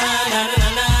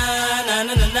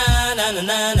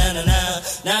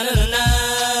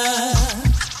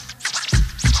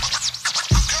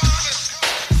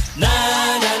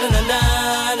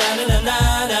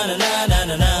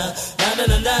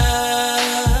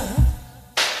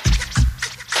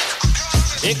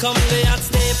 Here come the hot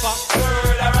stepper.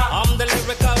 I'm the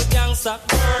lyrical gangster.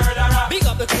 Big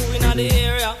up the crew in the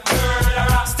area.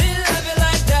 Still have it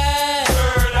like that.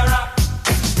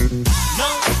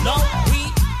 No, we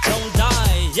don't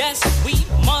die. Yes, we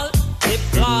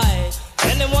multiply.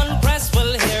 Anyone press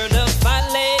will hear the fat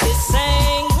lady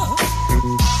sing.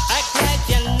 Act like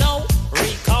you know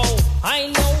Rico. I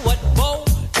know what Bo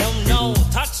don't know.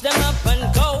 Touch them up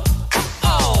and go.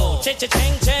 Oh,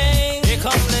 cha-cha-ching-ching. Here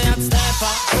come the hot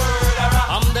stepper.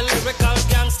 I'm the lyrical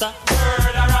gangster.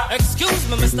 Excuse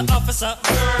me, Mr. Officer.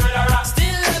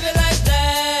 Still have it like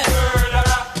that.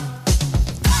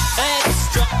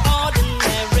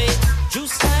 Extraordinary.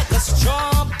 Juice like a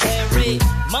strawberry.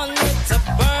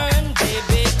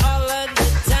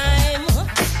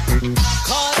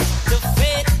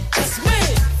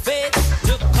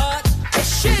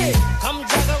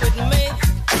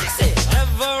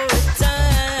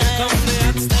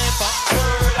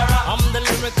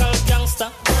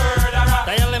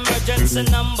 emergency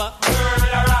number.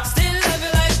 Still love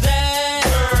you like that.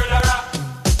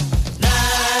 Na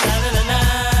na na na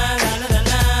na na na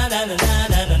na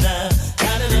na na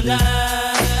na na na.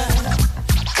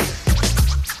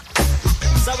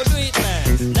 So we do it,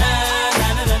 man. Na na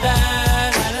na na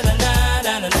na na na na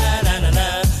na na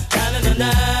na na na.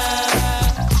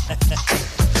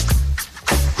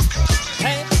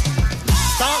 Hey,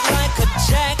 start like a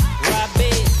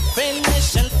jackrabbit,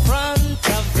 finish in front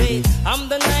of it. I'm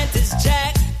the 90s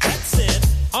Jack, that's it,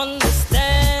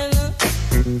 understand?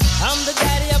 I'm the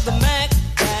daddy of the Mac,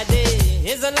 daddy.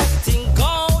 Is a lucky thing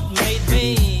God made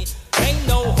me. Ain't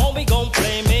no homie gon'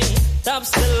 play me. Top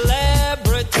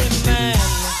celebrity man.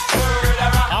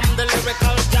 I'm the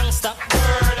lyrical gangster.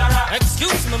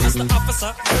 Excuse me, Mr.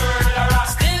 Officer.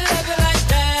 Still love you like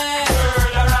that.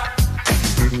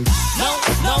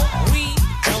 No, we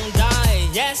don't die.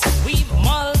 Yes, we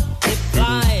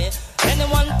multiply.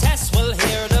 Anyone test will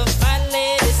hear the fat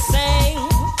lady sing.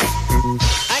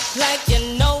 Act like you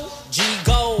know,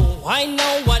 G-Go. I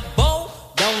know what Bo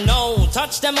don't know.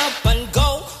 Touch them up and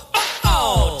go.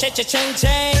 Oh,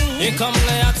 cha-cha-ching-ching. Here come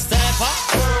the hot stepper.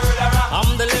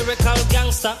 I'm the lyrical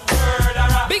gangster.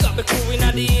 Big up the crew in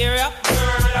the area.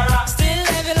 Still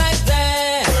love you like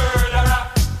that.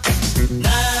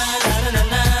 Na na na na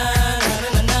na na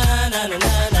na na na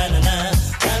na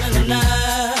na na.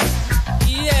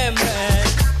 Yeah, man.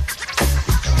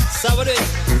 So what do it?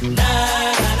 Na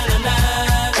na na na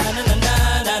na na na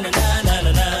na na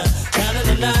na na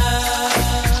na na.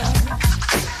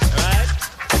 Right?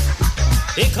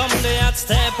 Here come the hot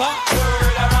stepper.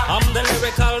 I'm the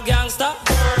lyrical gangster.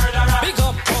 Big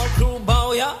up all crew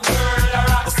bow ya.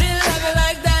 Still love you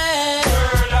like that.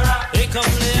 Here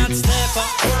come the hot stepper.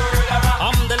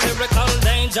 I'm the lyrical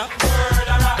danger.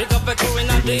 Big up the crew in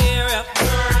the area.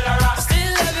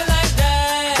 Still love you like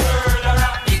that.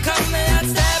 Here come the hot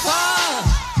stepper.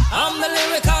 I'm the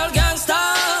lyrical gangster.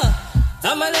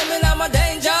 I'm a lemon, I'm a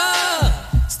danger.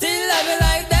 Still love you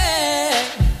like that.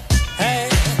 Hey,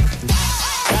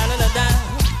 da da da da,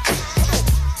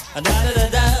 da da da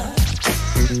da,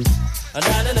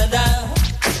 da da da da.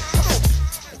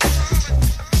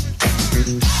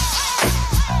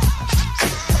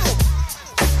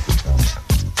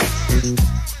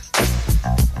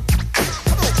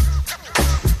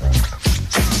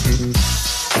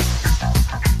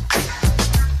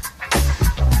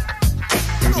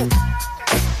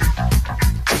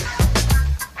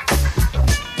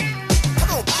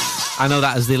 I know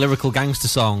that as the lyrical gangster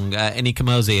song. Inni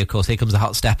Kamosi, of course. Here comes the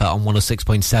hot stepper on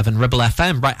 106.7 Ribble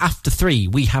FM. Right after 3,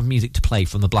 we have music to play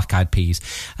from the Black Eyed Peas.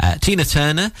 Tina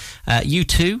Turner,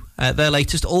 U2, their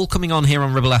latest, all coming on here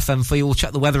on Ribble FM for you. We'll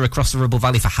check the weather across the Ribble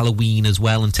Valley for Halloween as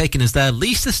well. And taking us there,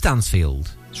 Lisa Stansfield.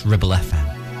 It's Ribble FM.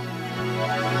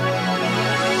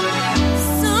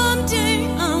 Someday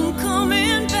I'm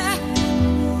coming back,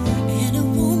 and it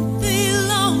won't be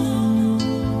long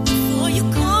before you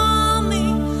call me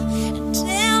and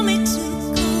tell me to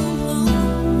come home.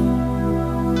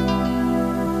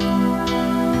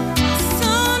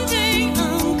 Someday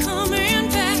I'm coming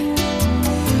back,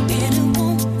 and it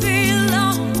won't be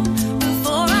long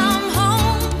before I'm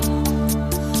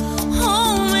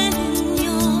home and in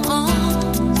your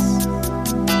arms.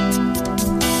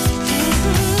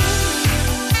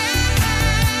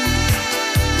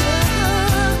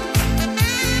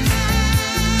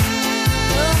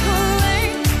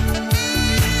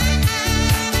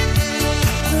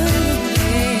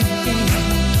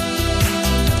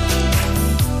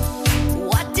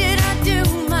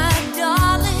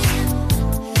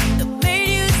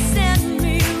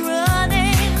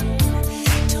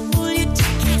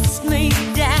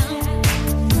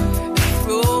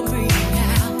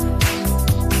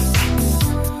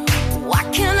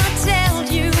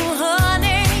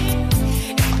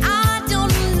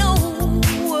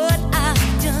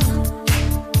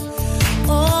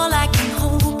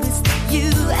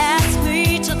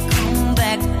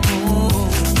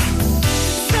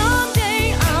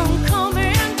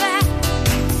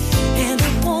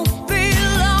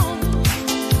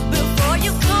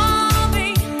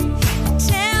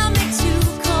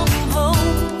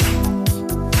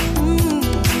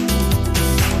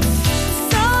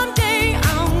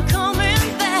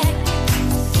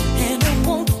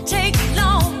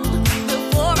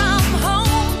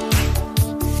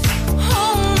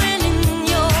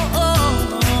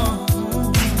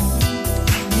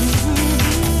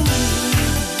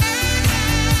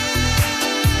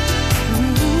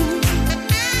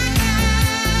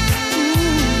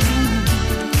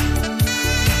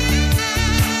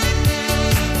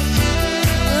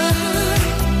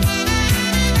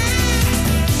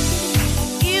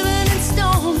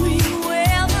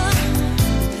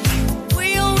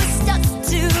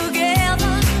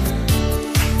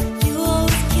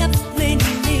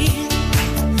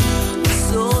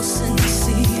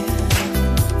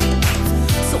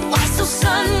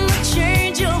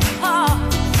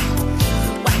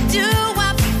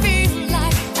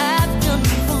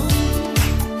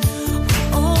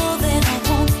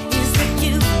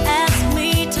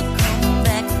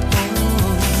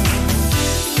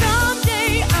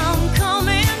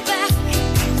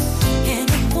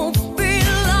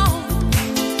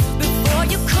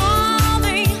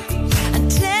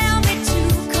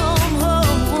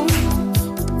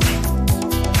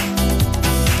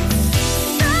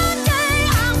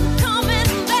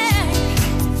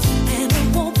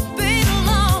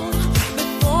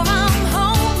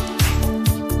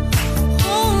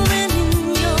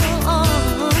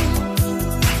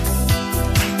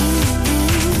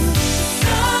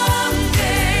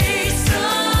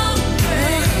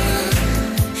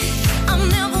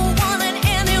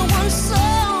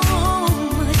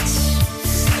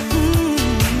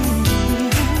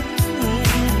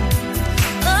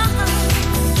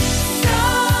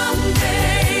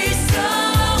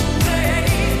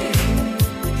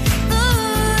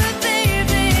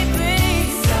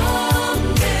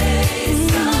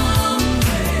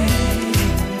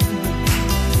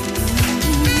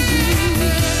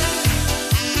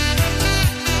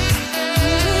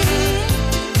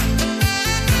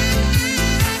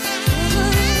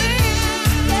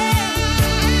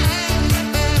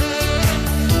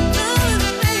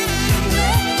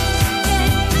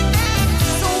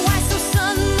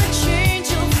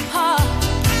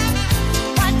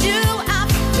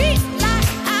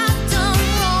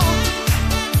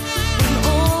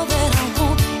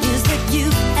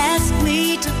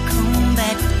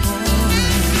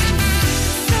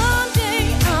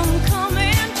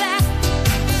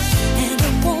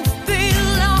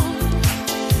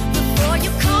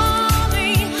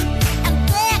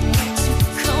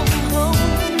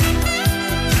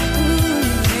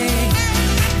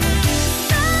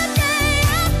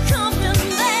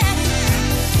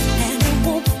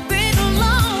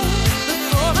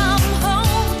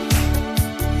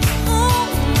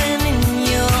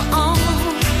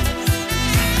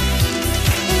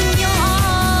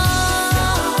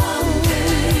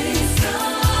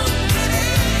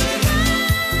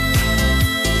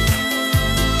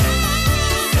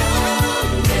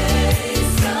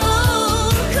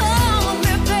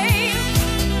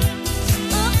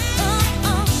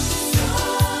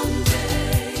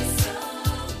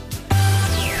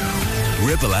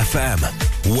 Ribble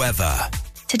FM. Weather.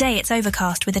 Today it's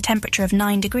overcast with a temperature of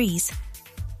 9 degrees.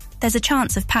 There's a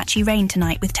chance of patchy rain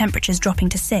tonight with temperatures dropping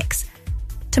to 6.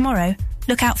 Tomorrow,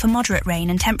 look out for moderate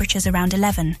rain and temperatures around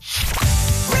 11.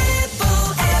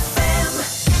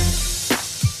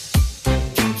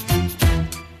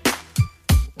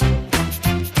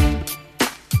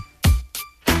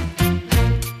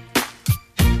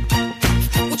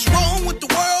 What's wrong with the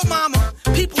world, mama?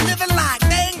 People living like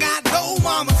they ain't got no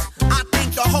mamas. I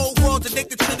think the whole world's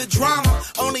addicted to the drama,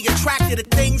 only attracted to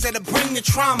things that'll bring the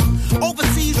trauma.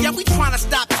 Overseas, yeah, we trying to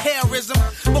stop terrorism,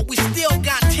 but we still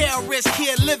got terrorists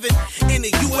here living in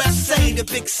the USA, the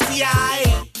big CIA,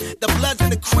 the Bloods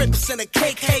and the Crips and the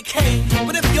KKK.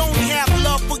 But if you only have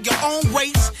love for your own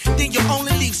race, then you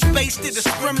only leave space to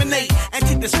discriminate, and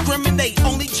to discriminate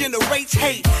only generates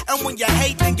hate. And when you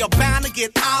hate, then you're bound to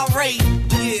get irate.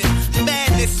 Yeah,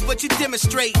 madness is what you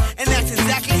demonstrate, and that's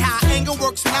exactly how anger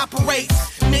works and operates.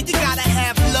 Man, you gotta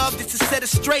have love just to set it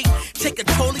straight. Take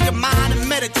control of your mind and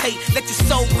meditate. Let your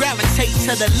soul gravitate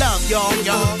to the love, y'all.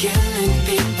 People killing,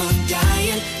 people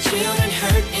dying, children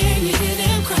hurt and you hear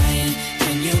them crying.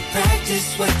 Can you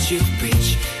practice what you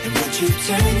preach, and would you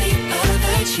turn the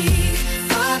other cheek?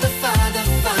 Father, Father,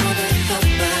 Father, help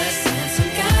us, send some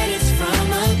guidance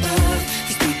from above.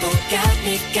 These people got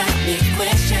me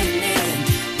questioning,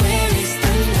 where is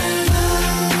the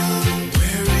love?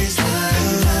 Where is the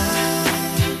love?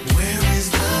 Where is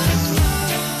the love?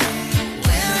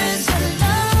 Where is the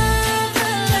love?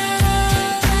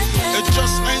 It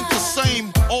just ain't the same,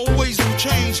 always will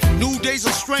change. New days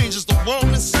are strange, is the world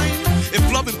insane? If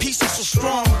love and peace is so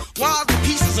strong, why are the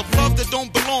pieces of love that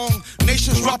don't belong?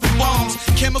 Nations dropping bombs,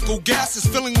 chemical gases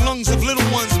filling lungs of little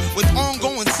ones with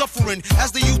ongoing suffering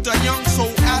as the youth are young. So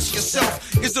ask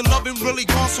yourself, is the loving really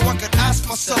gone? So I could ask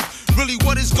myself, really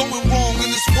what is going wrong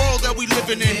in this world that we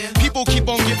living in? People keep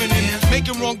on giving in,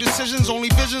 making wrong decisions, only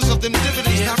visions of them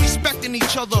dividends. Not respecting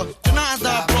each other, denying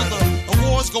thy brother. A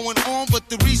war's going on, but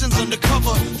the reason's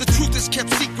undercover. The truth is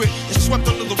kept secret, it's swept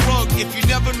under the rug. If you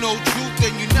never know truth,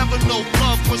 then you never know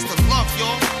love. What's the love,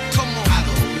 y'all? Come on. I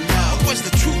don't know. Where's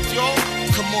the truth, y'all?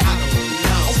 Come on. I don't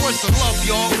know. Where's the love,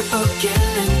 y'all? People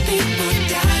killing, people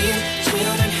dying,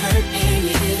 children hurt and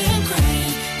you hear them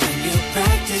crying. When you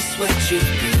practice what you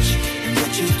preach, and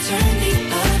would you turn the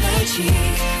other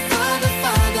cheek? Father,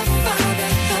 Father, Father,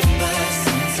 help us,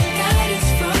 send some guidance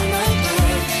from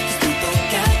above. These people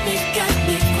got me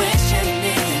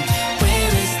questioning,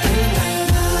 where is the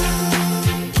love?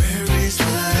 Where is the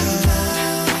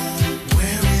love?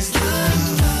 Where is the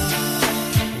love?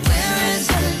 Where is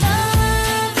the love?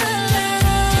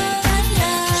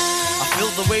 I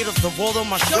feel the weight of the world on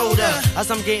my shoulder. As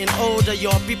I'm getting older,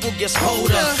 your people get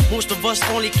colder. Most of us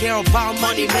only care about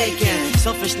money making.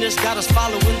 Selfishness got us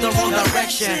following the wrong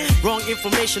direction. Wrong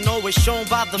information always shown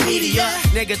by the media.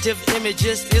 Negative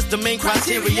images is the main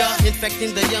criteria.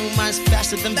 Infecting the young minds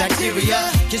faster than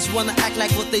bacteria. Kids wanna act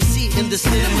like what they see in the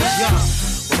cinemas, yeah.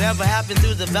 Whatever happened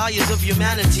to the values of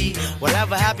humanity?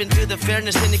 Whatever happened to the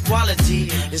fairness and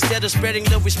equality? Instead of spreading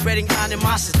love, we're spreading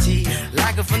animosity.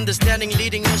 Lack of understanding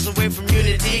leading us away from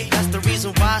unity. That's the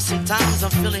reason why sometimes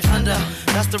I'm feeling under.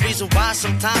 That's the reason why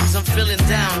sometimes I'm feeling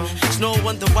down. It's no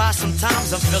wonder why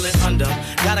sometimes I'm feeling under.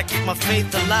 Gotta keep my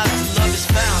faith alive till love is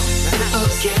found. People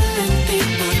killing,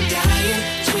 people dying,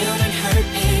 children hurt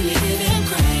and you hear them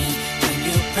crying. When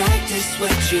you practice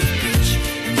what you preach,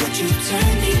 and would you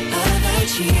turn the other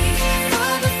cheek?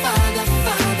 Father, Father,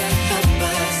 Father, help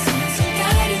us, send some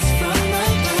guidance from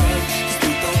above. These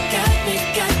people got me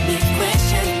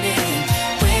questioning,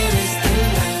 where is the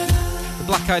love? The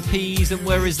Black Eyed Peas and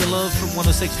Where Is the Love from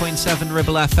 106.7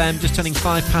 Ribble FM. Just turning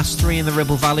 3:05 in the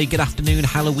Ribble Valley. Good afternoon.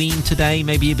 Halloween today.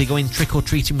 Maybe you'll be going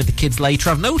trick-or-treating with the kids later.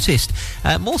 I've noticed,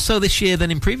 more so this year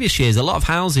than in previous years, a lot of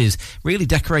houses really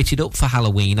decorated up for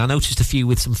Halloween. I noticed a few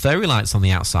with some fairy lights on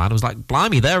the outside. I was like,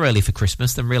 blimey, they're early for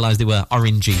Christmas, then realised they were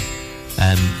orangey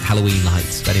Halloween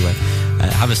lights. But anyway,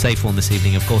 have a safe one this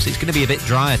evening, of course. It's going to be a bit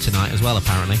drier tonight as well,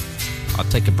 apparently. I'll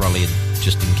take a brolly in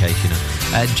just in case, you know.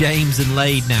 James and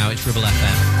Lade now. It's Ribble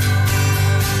FM.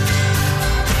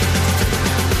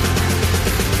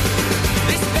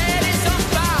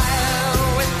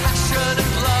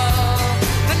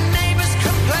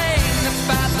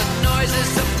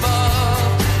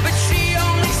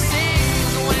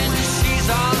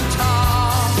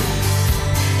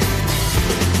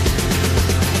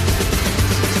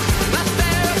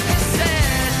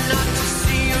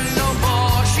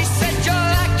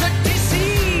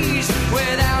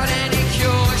 Without any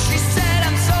cure, she said,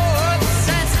 I'm so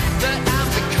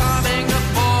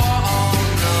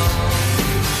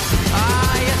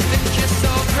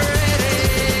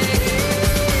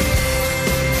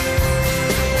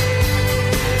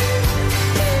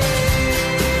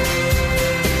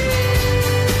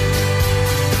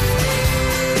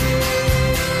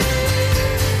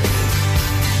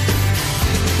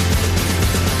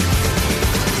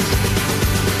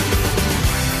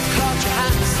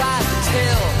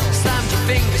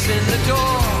face in the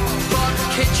door, bought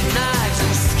kitchen knives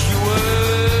and skewers.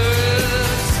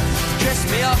 Dressed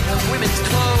me up in women's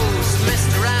clothes,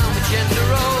 messed around with gender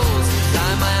roles,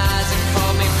 lined my eyes and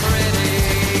called me pretty.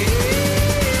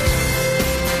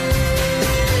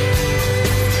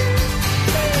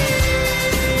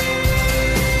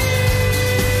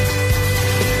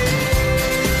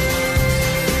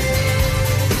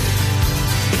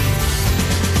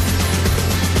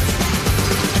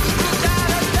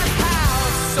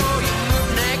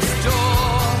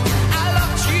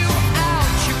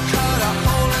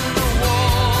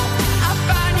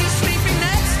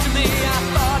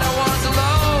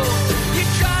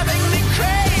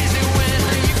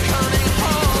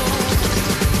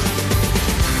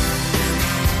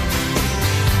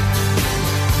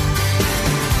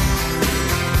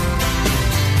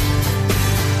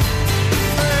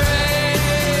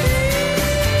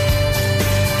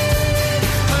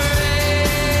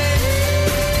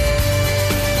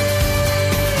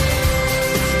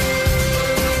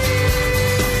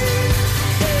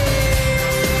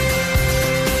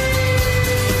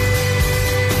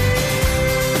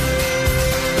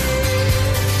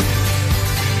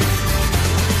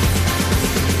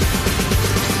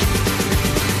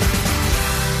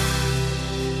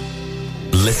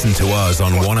 Listen to us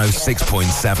on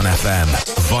 106.7 FM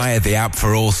via the app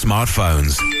for all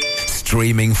smartphones,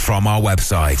 streaming from our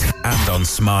website and on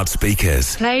smart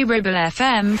speakers. Play Ribble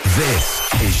FM. This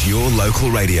is your local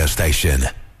radio station.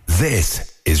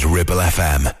 This is Ribble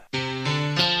FM.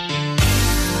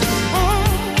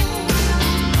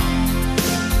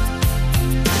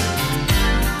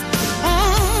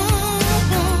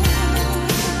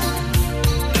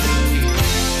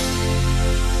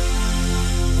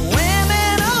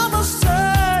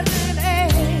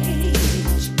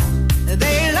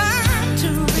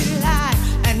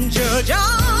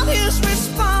 John his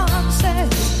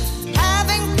responses,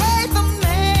 having played the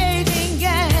mating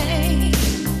game.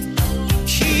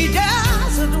 She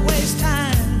doesn't waste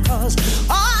time, 'cause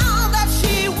all that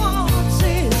she wants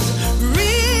is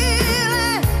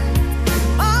really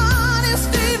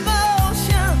honest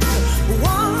devotion.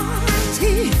 Once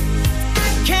he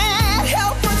can't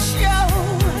help but show,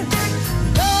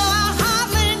 though I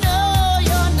hardly know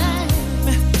your name,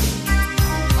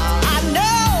 I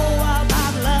know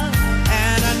about love.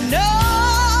 And I know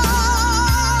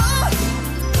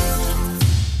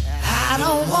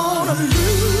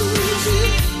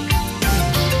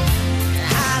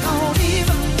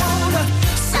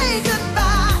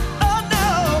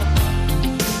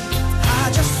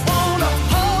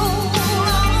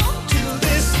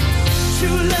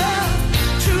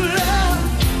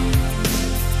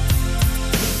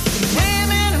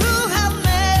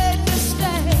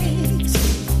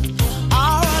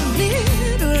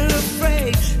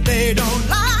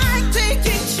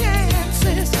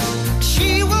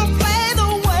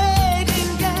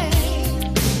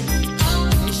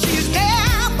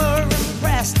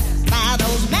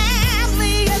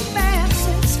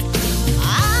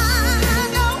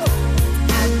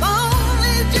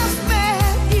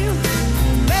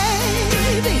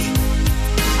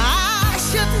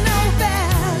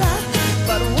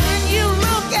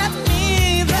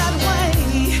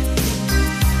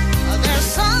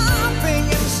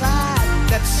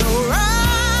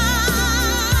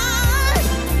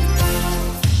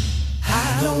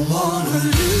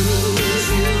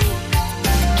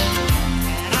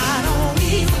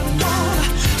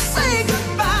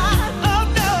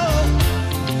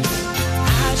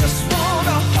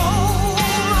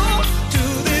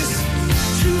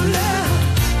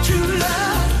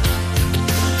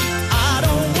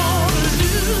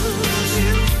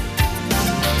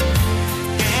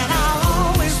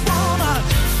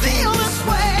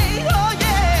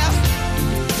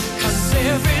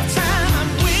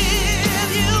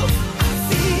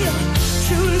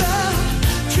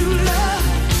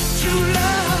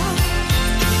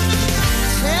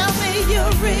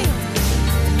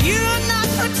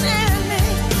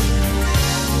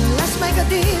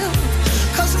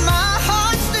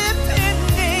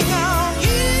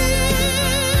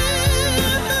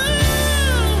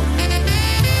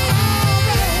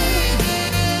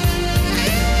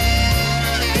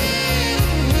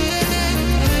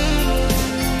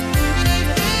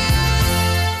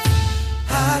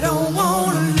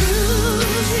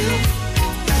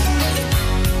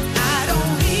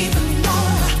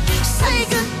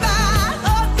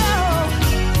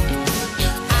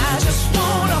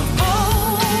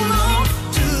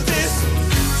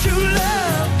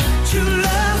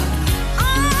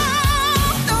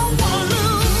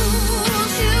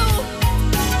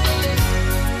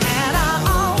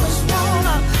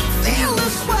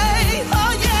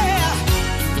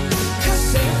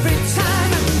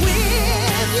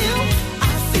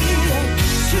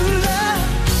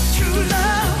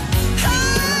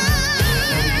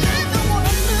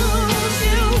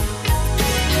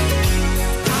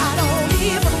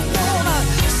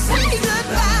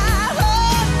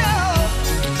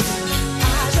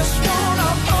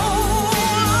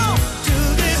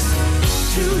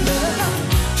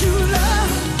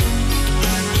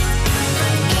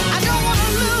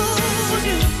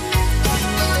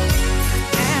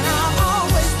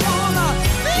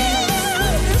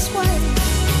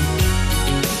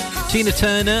Tina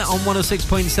Turner on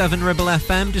 106.7 Ribble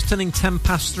FM, just turning 10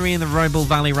 past 3 in the Ribble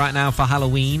Valley right now for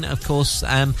Halloween, of course.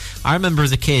 I remember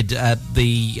as a kid,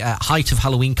 the height of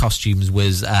Halloween costumes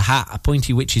was a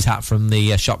pointy witch's hat from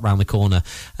the shop round the corner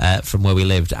from where we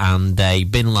lived, and a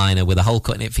bin liner with a hole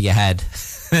cut in it for your head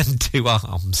and 2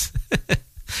 arms.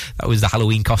 That was the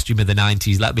Halloween costume of the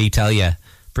 90s, let me tell you.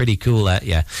 Pretty cool,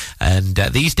 yeah. And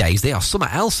these days, they are something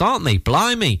else, aren't they?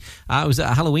 Blimey. I was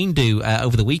at a Halloween do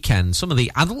over the weekend. Some of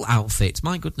the adult outfits,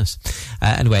 my goodness.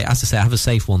 Anyway, as I say, have a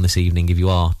safe one this evening if you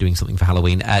are doing something for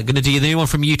Halloween. Going to do the new one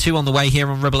from U2 on the way here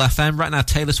on Ribble FM. Right now,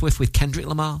 Taylor Swift with Kendrick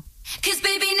Lamar. 'Cause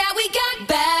baby, now we got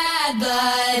bad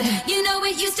blood. You know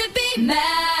it used to be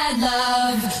mad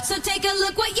love. So take a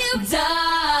look what you've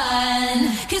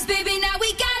done. 'Cause baby, now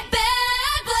we got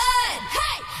bad blood.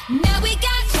 Hey! Now we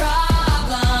got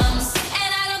problems,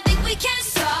 and I don't think we can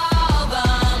solve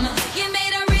them. You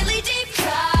made a really deep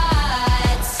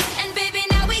cut, and baby,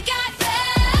 now we got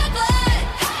bad blood.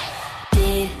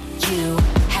 Hey! Did you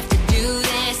have to do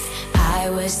this? I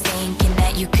was thinking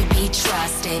that you could be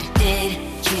trusted. Did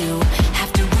you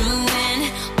have to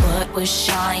ruin what was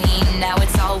shiny? Now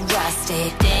it's all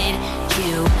rusted. Did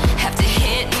you have to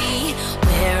hit me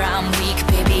where I'm weak?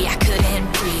 Baby, I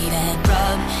couldn't breathe and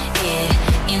rub it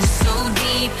in so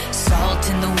deep. Salt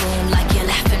in the wound like you're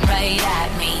laughing right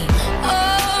at me.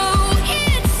 Oh,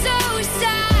 it's so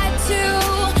sad to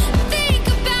think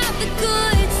about the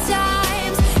good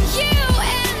times, you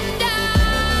and I.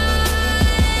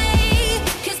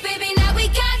 'Cause baby, now we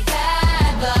got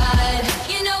bad blood.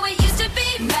 You know it used to be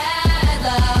mad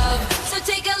love. So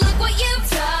take a look what you've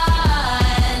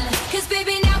done. 'Cause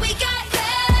baby, now we got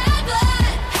bad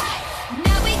blood. Hey!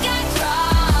 Now we got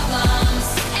problems,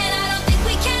 and I don't think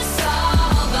we can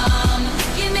solve them.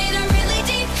 You made a really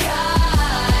deep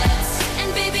cut, and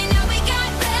baby, now we got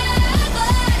bad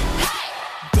blood. Hey!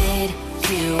 Did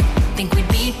you think we'd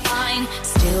be fine?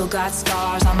 Still got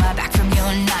scars on my back from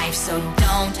your knife, so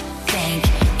don't think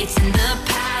it's in the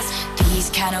past. These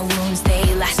kind of wounds, they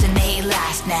last and they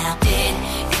last now. Did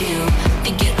you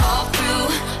think it all through?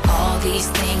 All these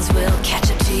things will catch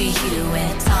up to you,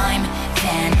 and time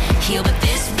can heal, but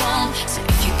this won't. So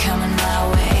if you're coming my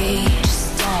way,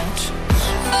 just don't.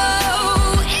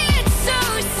 Oh, it's so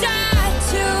sad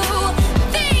to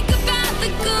think about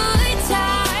the good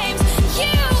times,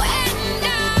 you and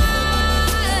I.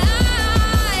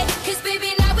 'Cause baby,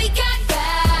 now we got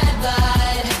bad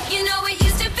blood. You know it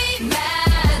used to be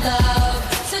mad love.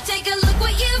 So take a look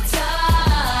what you've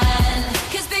done.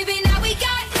 'Cause baby, now we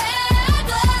got bad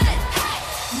blood. Hey!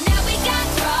 Now we got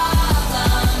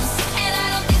problems, and I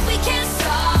don't think we can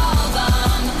solve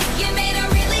them. You made a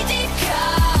really deep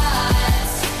cut,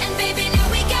 and baby, now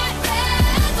we got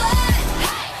bad blood.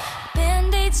 Hey!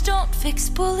 Band-aids don't fix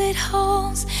bullet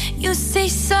holes. You say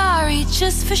sorry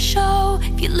just for show.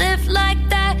 If you live like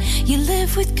that, you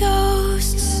live with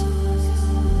ghosts.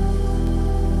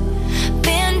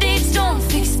 Band-aids don't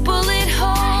fix bullet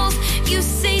holes. You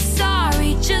say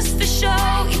sorry just for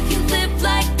show. If you live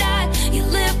like that, you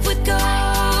live with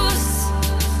ghosts.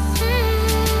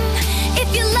 If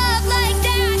you love like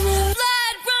that,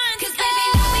 blood run. 'Cause baby,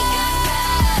 now we got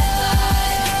bad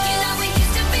blood. You know we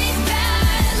used to be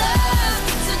bad love.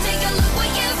 So take a look what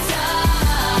you've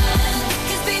done.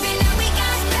 'Cause baby, now we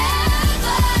got bad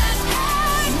blood.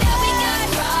 Now we got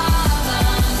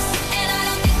problems, and I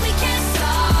don't think we can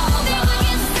solve them.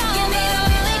 You made a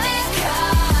really deep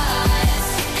cut,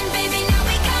 and baby, now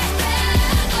we got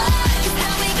bad blood. 'Cause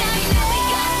now we got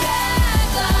bad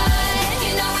blood.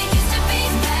 You know we used to be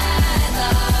mad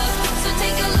love. So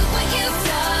take a look what you've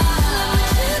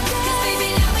done. 'Cause baby,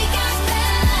 now we got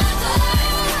bad blood.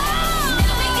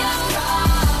 Now we got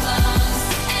problems,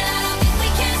 and I don't think we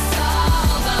can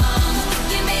solve them.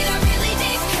 You made a really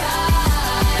deep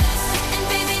cut, and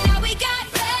baby, now we got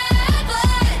bad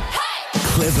blood. Hey!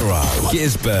 Clitheroe,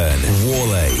 Gisburn,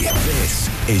 Worley. This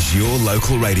is your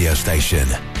local radio station.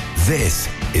 This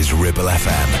is Ribble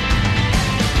FM.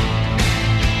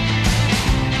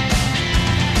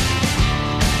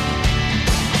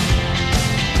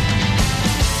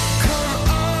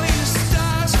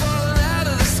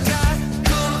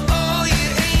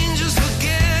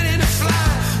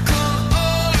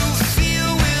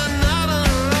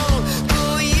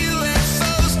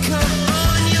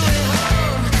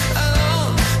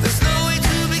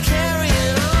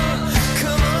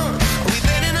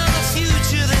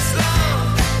 Future this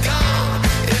long gone.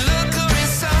 It looks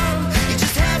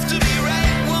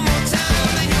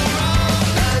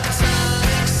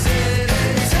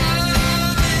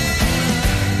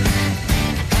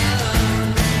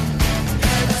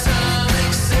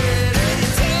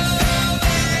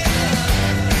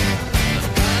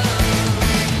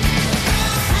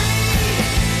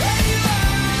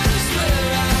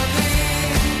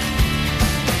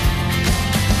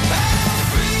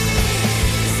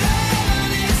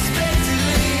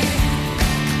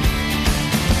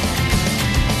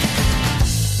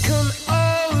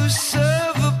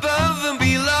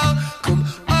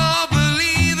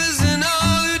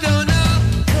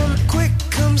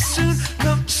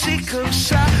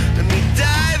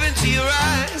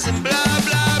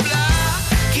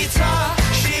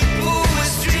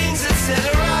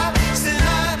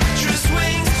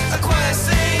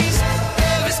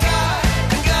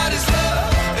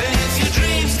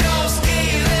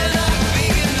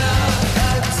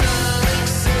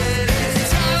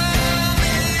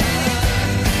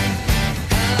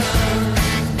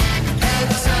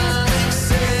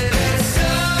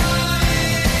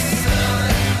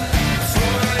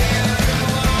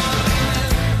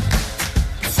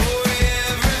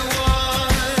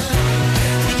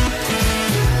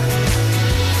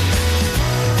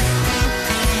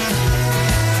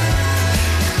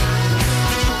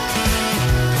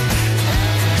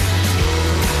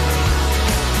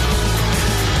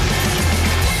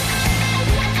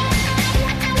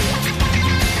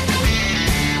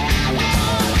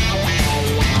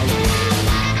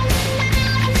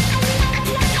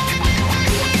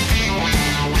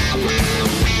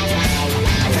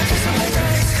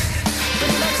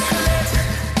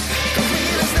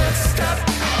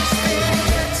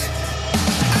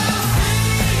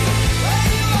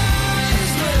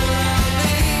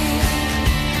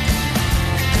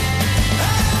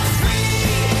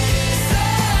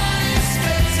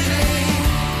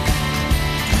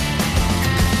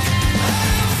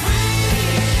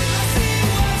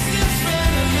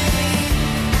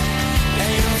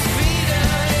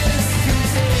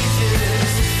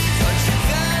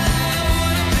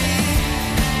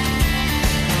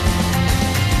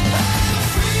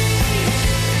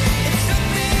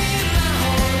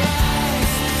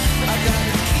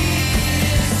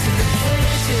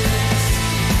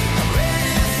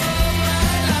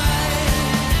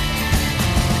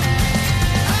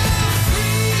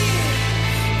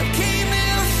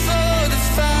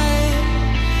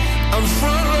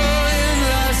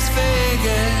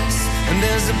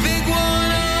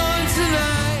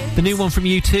The new one from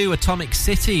U2, Atomic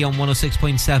City on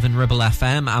 106.7 Ribble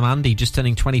FM. I'm Andy, just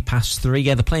turning 20 past 3.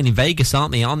 Yeah, they're playing in Vegas,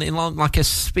 aren't they? In like a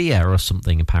sphere or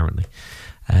something, apparently.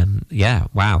 Yeah,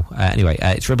 wow. Anyway,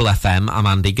 it's Ribble FM. I'm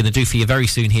Andy. Going to do for you very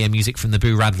soon here music from the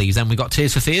Boo Radleys. Then we've got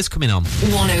Tears for Fears coming on.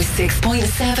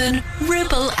 106.7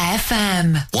 Ribble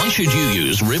FM. Why should you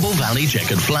use Ribble Valley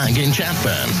Checkered Flag in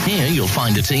Chatburn? Here you'll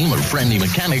find a team of friendly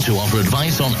mechanics who offer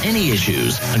advice on any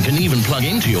issues and can even plug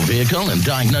into your vehicle and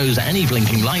diagnose any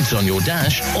blinking lights on your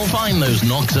dash or find those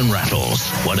knocks and rattles.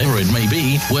 Whatever it may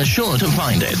be, we're sure to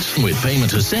find it. With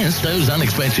Payment Assist, those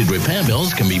unexpected repair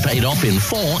bills can be paid off in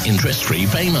 4 interest-free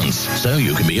payments, so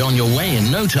you can be on your way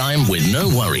in no time with no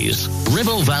worries.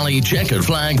 Ribble Valley Checkered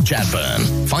Flag,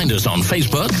 Chatburn. Find us on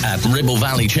Facebook at Ribble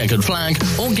Valley Checkered Flag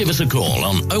or give us a call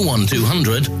on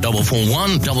 01200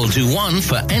 441 221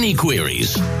 for any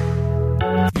queries.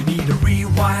 You need a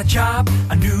rewire job,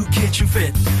 a new kitchen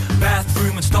fit,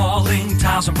 bathroom installing,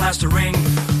 tiles and plastering,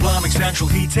 plumbing, central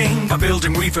heating, a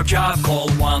building refurb job.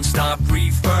 Call One Stop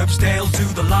Refurbs, Dale to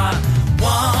the lot.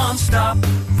 One Stop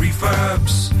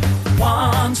Refurbs.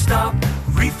 One Stop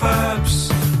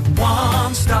Refurbs.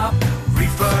 One Stop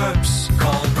Refurbs.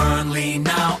 Call Burnley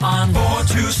now on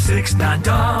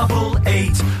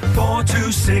 426-988.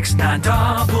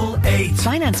 426-988.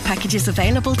 Finance packages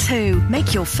available too.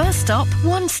 Make your first stop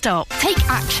One Stop. Take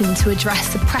action to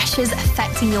address the pressures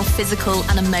affecting your physical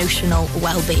and emotional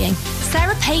well-being.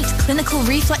 Sarah Pate Clinical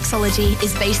Reflexology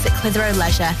is based at Clitheroe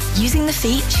Leisure. Using the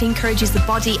feet, she encourages the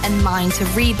body and mind to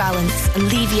rebalance,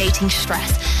 alleviating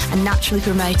stress and naturally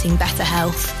promoting better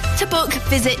health. To book,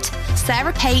 visit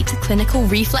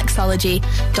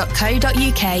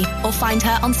sarahpateclinicalreflexology.co.uk or find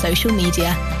her on social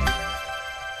media.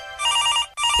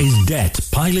 Is debt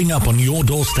piling up on your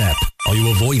doorstep? Are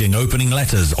you avoiding opening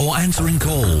letters or answering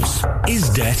calls? Is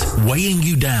debt weighing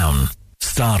you down?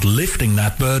 Start lifting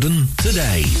that burden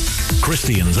today.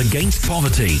 Christians Against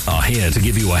Poverty are here to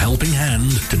give you a helping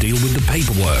hand to deal with the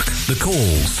paperwork, the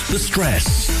calls, the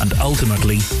stress, and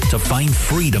ultimately to find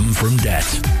freedom from debt.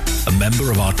 A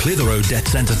member of our Clitheroe Debt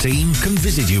Centre team can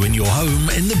visit you in your home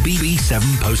in the BB7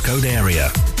 postcode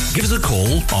area. Give us a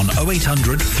call on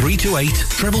 0800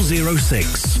 328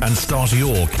 0006 and start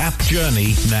your CAP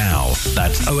journey now.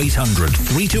 That's 0800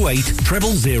 328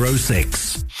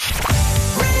 0006.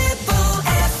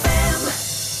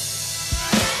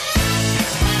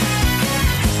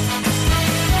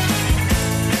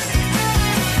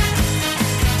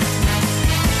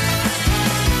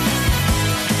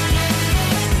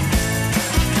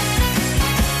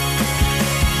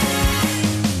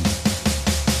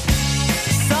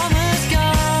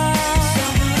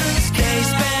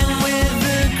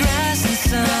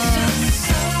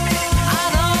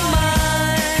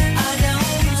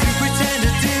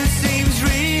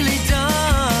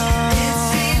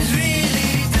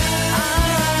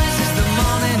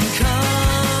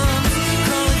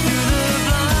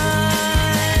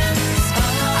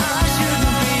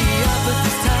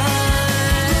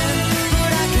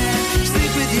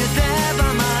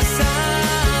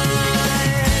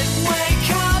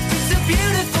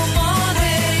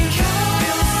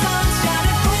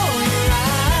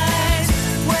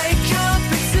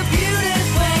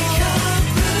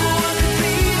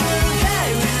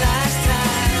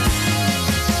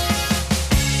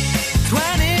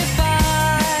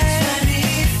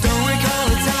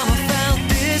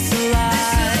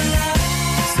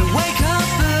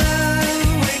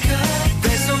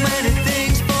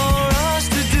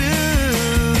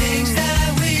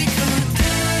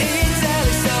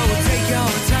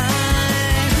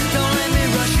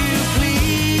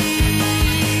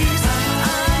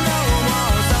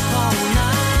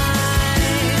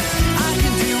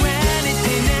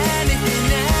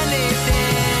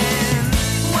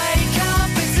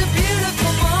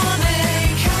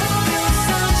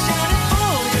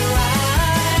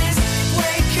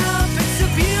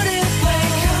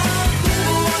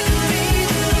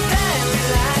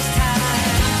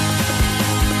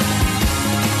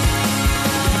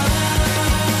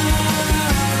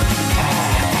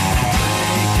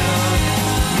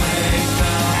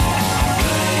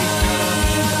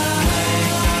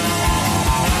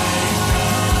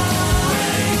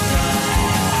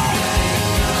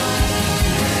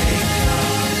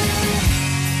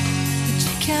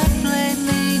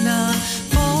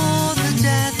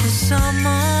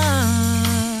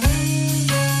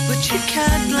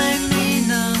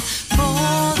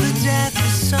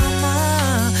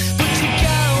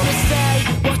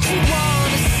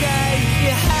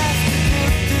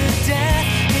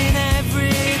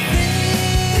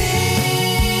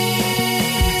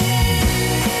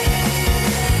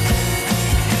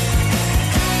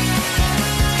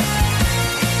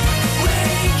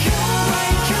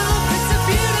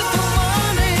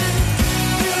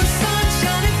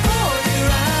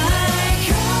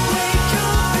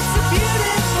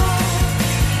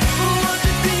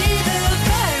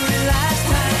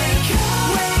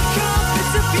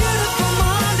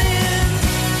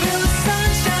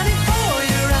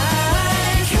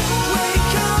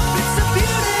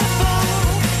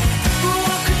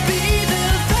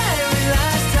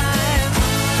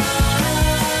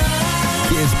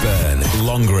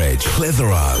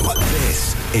 Clitheroe.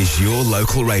 This is your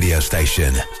local radio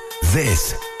station.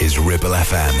 This is Ribble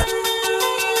FM.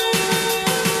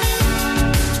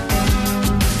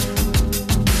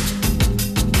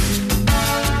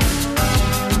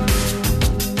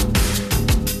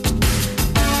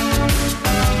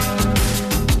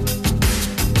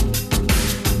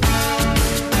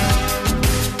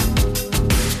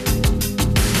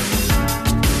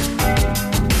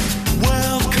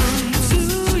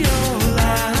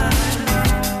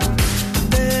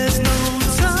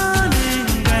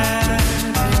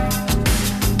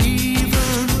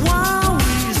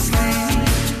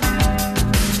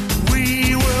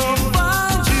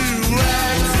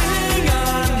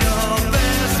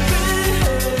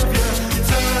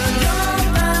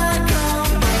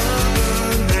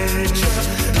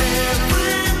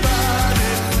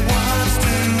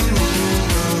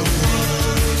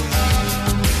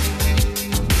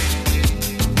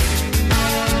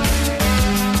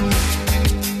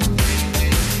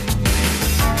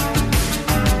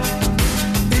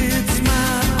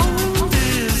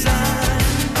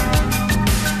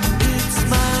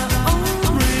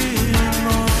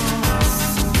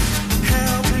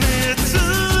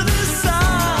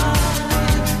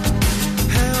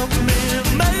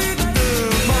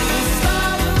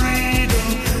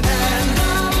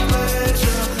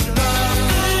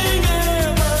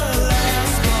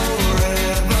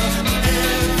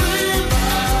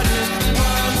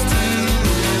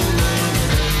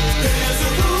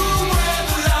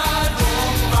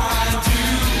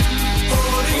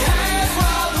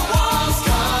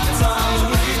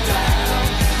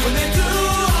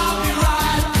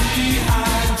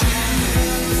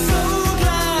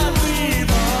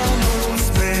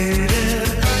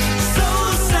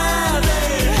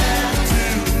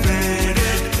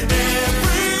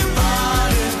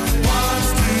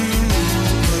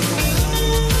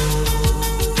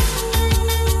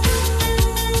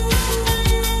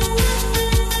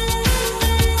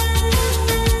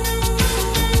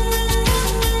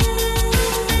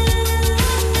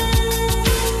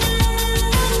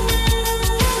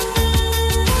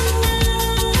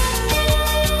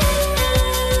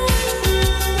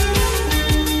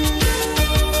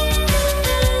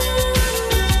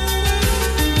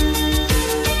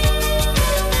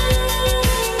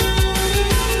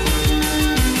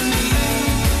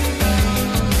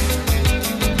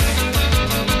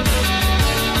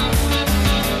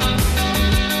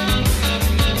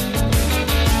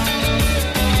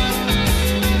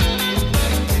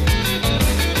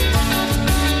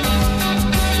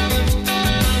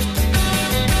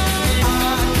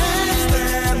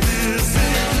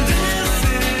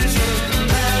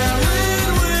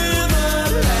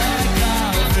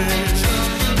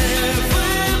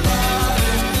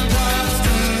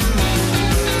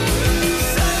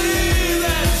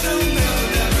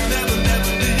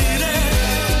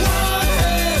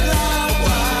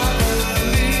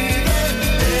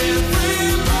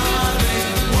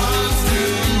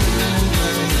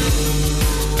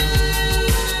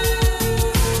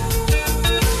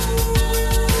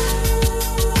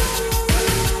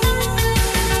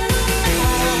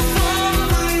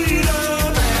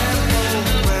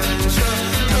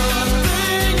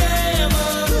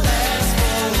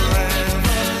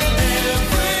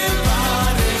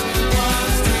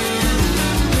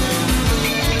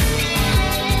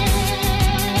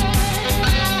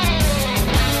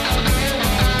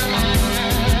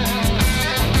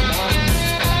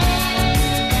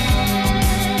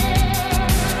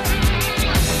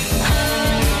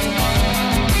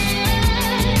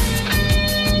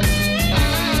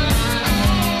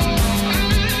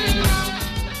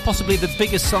 Possibly the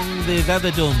biggest song they've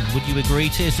ever done. Would you agree?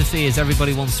 Tears for Fears,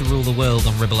 Everybody Wants to Rule the World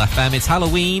on Ribble FM. It's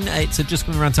Halloween. It's just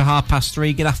coming around to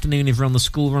 3:30. Good afternoon if you're on the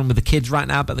school run with the kids right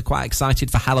now, but they're quite excited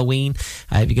for Halloween.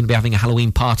 If you're going to be having a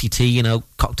Halloween party tea, you know,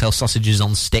 cocktail sausages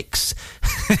on sticks,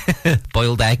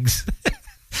 boiled eggs.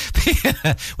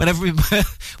 Whenever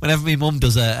my mum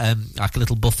does like a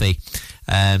little buffet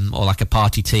or like a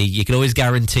party tea, you can always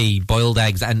guarantee boiled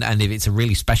eggs, and if it's a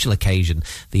really special occasion,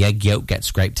 the egg yolk gets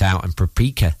scraped out and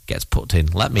paprika gets put in.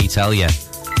 Let me tell you,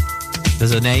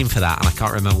 there's a name for that, and I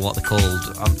can't remember what they're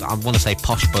called. I want to say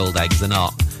posh boiled eggs. They're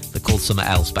not. They're called something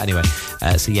else. But anyway,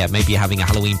 so yeah, maybe you're having a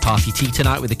Halloween party tea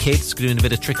tonight with the kids, doing a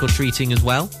bit of trick-or-treating as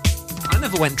well. I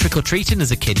never went trick-or-treating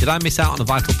as a kid. Did I miss out on a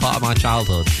vital part of my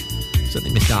childhood?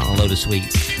 Certainly missed out on a load of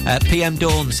sweets. PM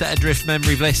Dawn, Set Adrift,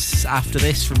 Memory Bliss after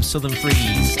this from Southern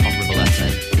Freeze on Ribble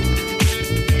FM.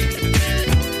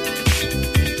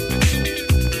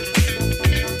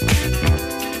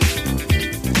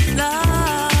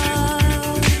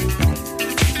 Love,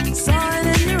 soil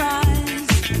in your eyes,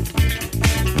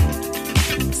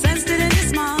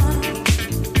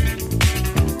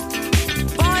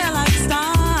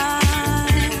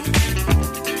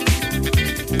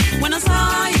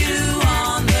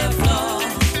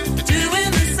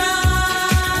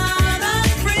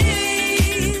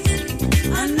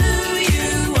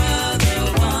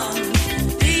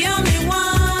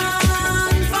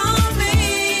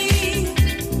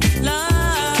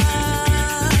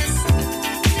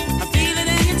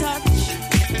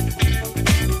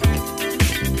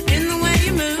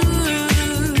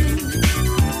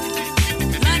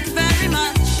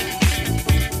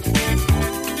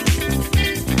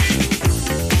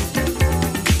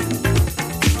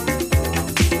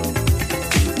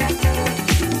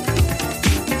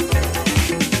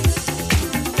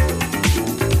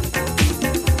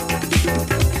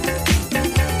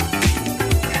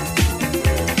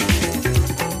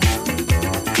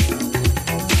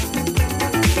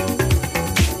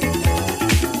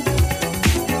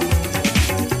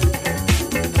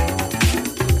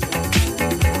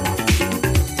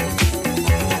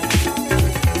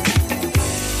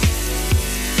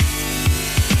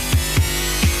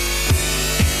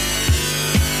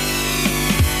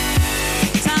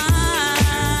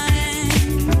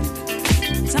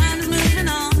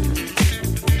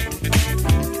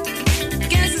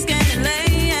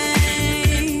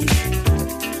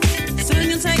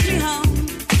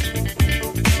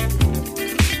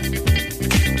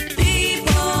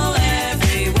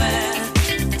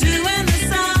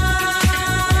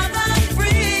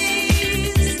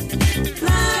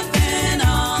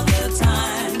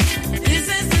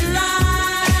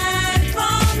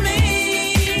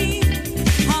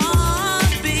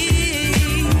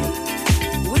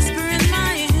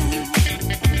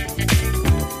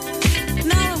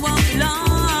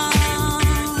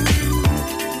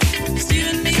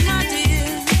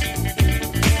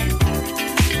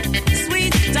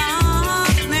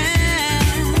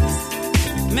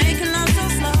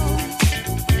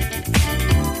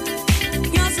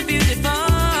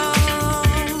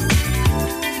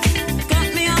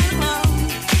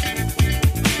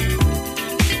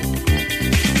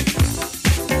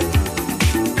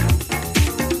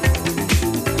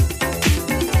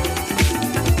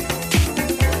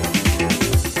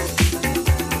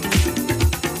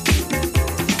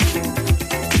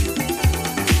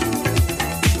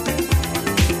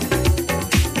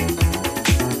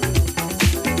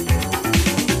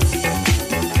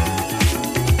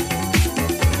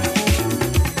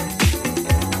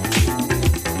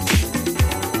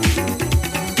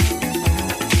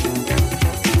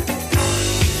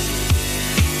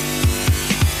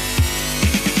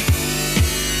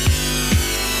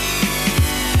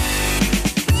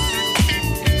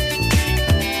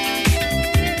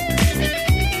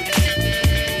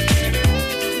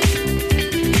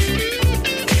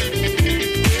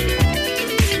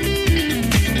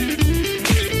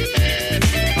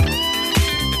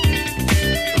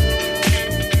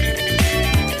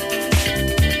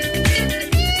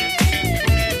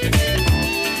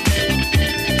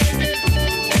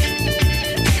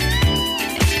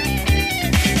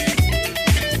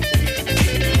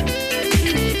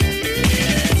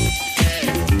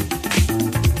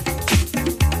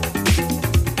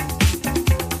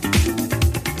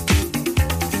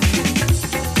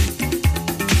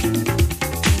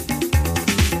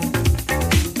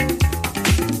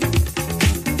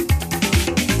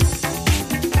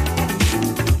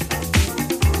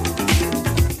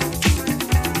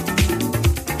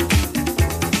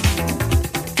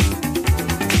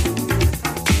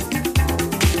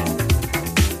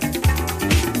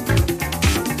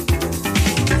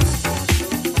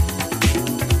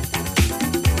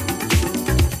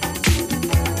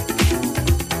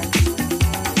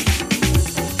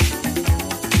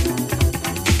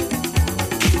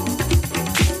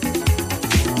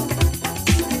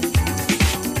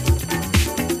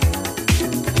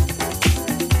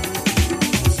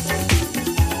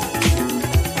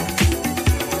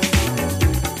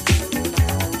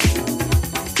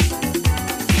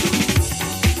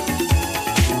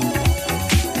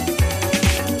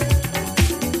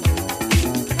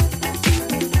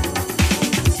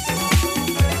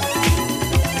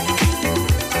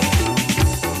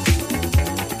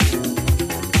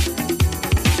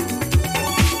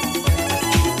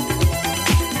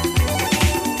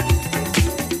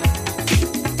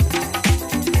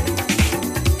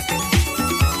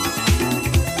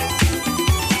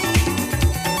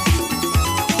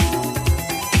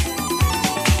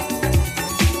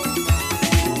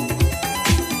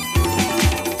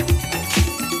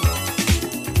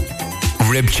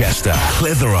 Ribchester,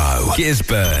 Clitheroe,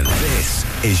 Gisburn.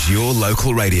 This is your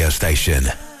local radio station.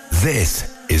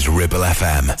 This is Ribble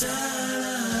FM.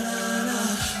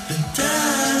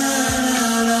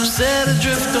 Set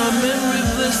adrift on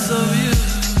memory bliss of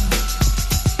you.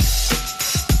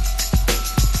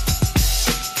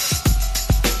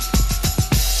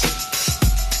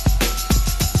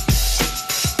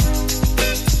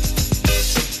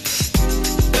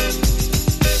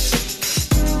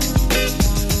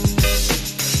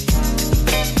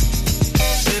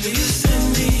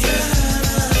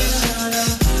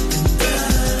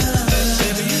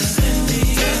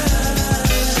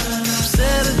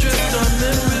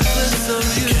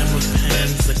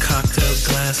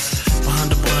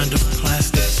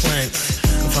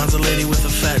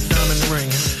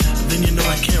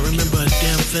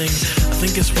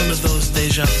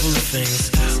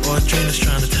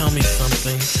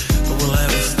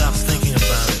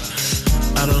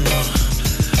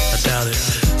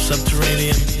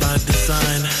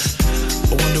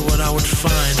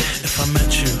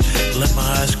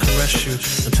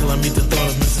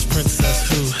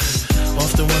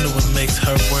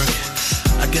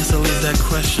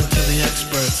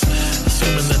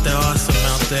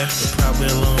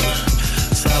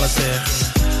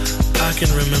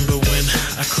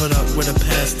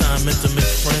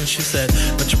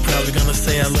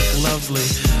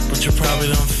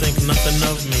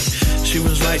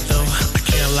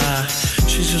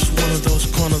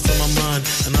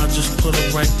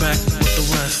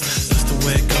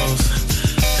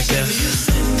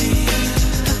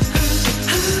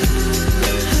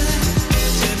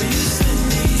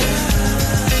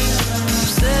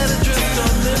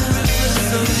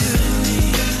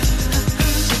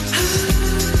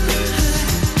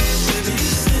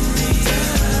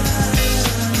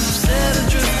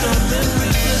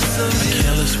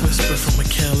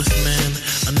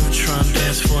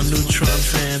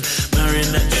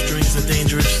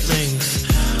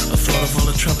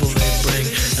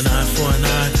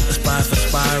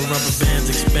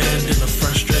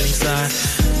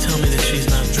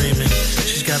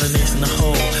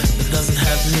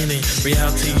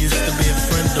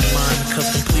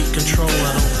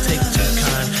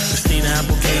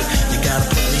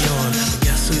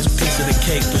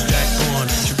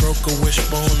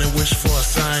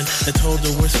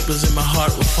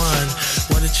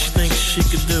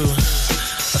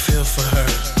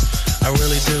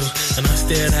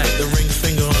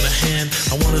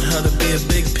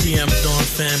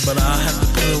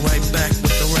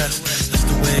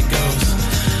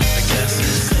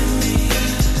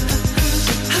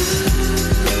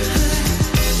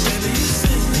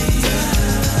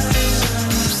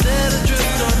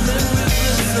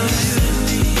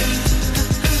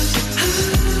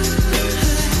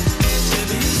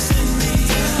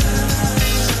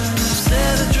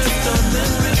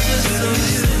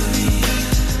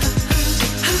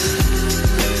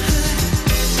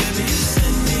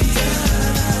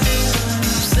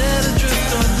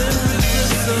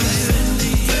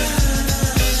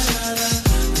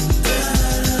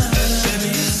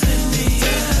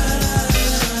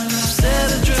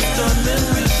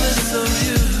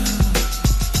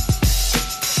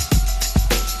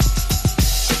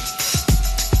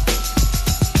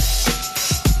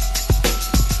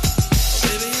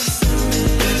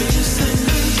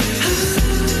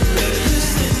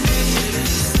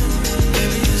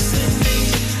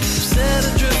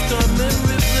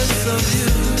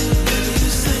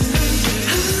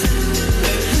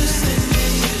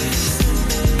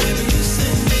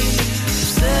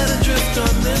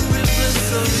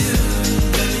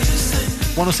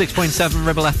 One 106.7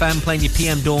 Ribble FM, playing your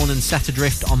PM Dawn and Set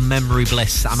Adrift on Memory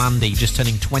Bliss. I'm Andy, just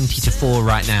turning 20 to 4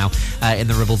 right now in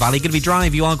the Ribble Valley. Going to be dry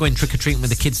if you are going trick-or-treating with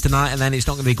the kids tonight, and then it's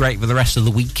not going to be great for the rest of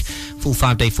the week. Full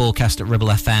 5-day forecast at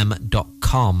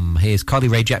ribblefm.com. Here's Carly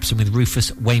Rae Jepsen with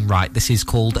Rufus Wainwright. This is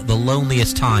called The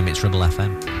Loneliest Time. It's Ribble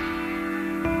FM.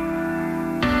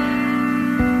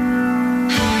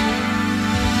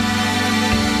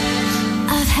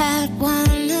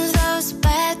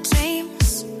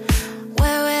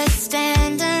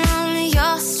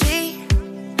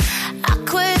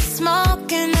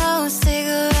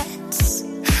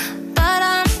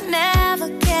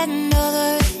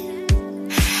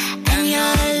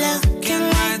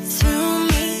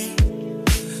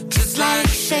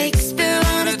 Shakespeare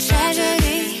on a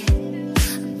tragedy.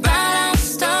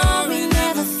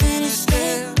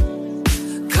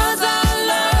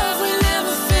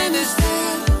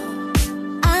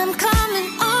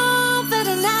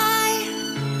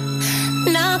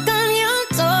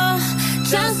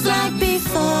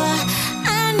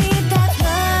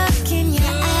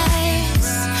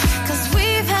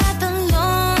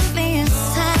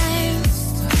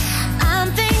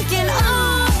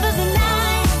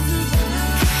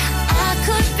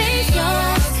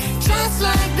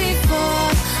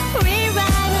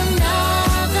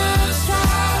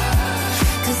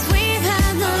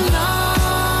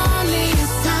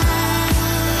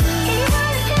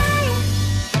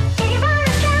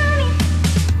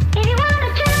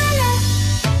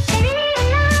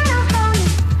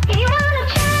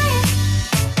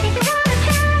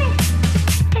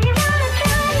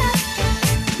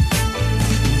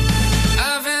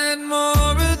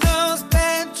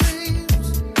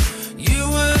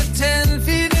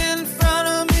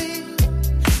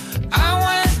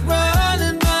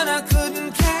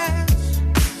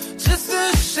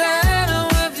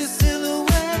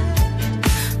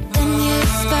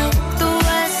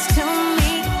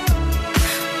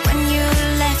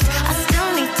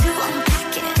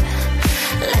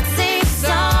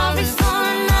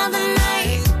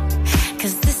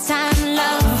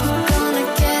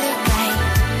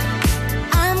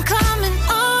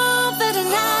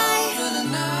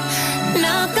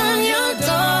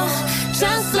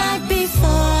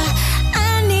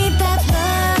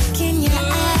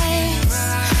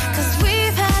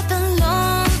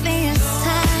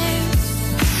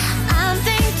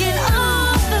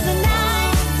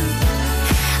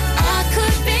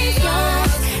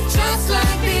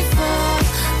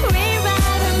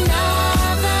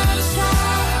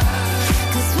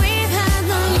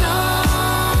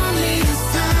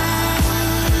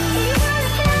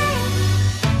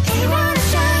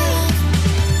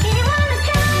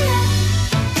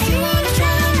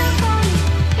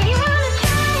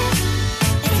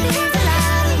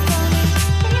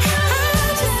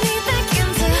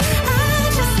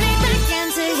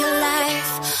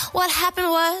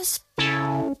 stars.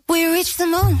 We reached the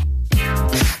moon,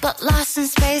 but lost in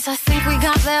space. I think we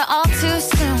got there all too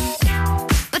soon.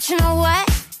 But you know what?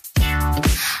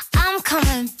 I'm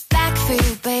coming back for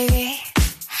you, baby.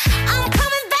 I'm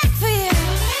coming back for you.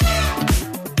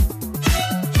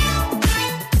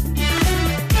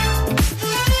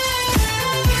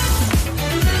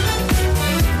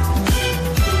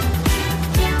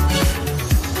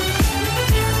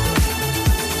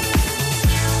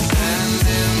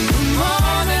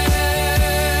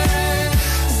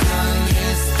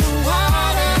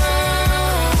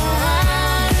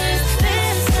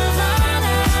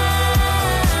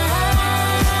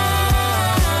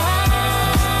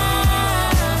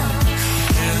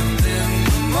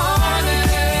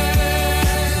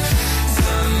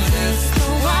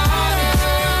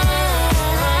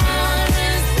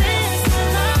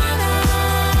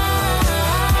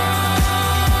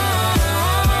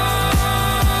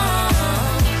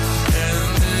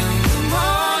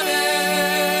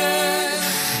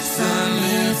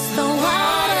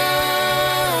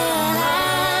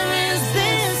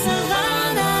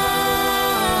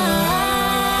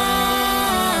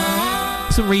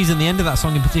 For some reason, the end of that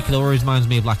song in particular always reminds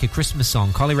me of like a Christmas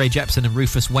song. Colly Rae Jepsen and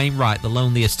Rufus Wainwright, The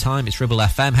Loneliest Time. It's Ribble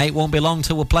FM. Hey, it won't be long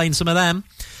till we're playing some of them.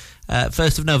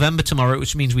 1st of November tomorrow,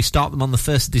 which means we start them on the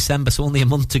 1st of December, so only a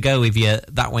month to go if you're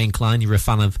that way inclined, you're a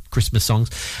fan of Christmas songs.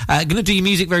 Going to do your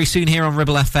music very soon here on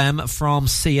Ribble FM from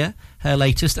Sia, her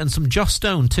latest, and some Joss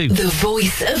Stone too. The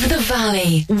voice of the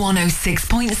valley,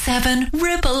 106.7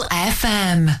 Ribble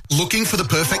FM. Looking for the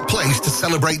perfect place to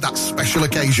celebrate that special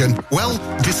occasion? Well,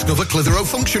 discover Clitheroe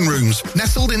Function Rooms.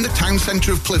 Nestled in the town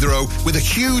centre of Clitheroe with a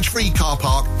huge free car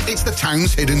park, it's the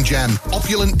town's hidden gem.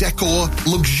 Opulent decor,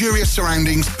 luxurious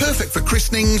surroundings, perfect for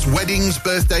christenings, weddings,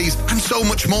 birthdays, and so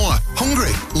much more.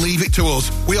 Hungry? Leave it to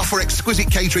us. We offer exquisite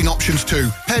catering options too,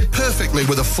 paired perfectly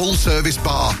with a full-service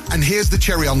bar. And here's the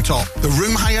cherry on top. The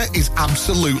room hire is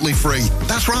absolutely free.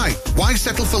 That's right. Why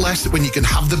settle for less when you can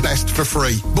have the best for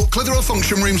free? Book Clitheroe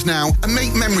Function Rooms now and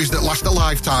make memories that last a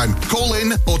lifetime. Call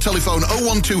in or telephone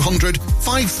 01200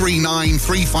 539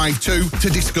 352 to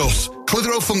discuss.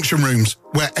 Clitheroe Function Rooms,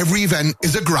 where every event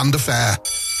is a grand affair.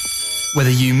 Whether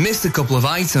you missed a couple of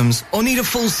items or need a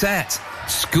full set,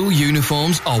 school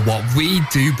uniforms are what we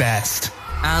do best.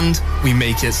 And we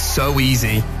make it so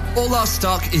easy. All our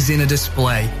stock is in a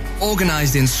display,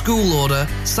 organised in school order,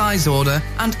 size order,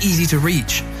 and easy to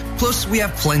reach. Plus, we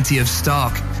have plenty of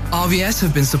stock. RVS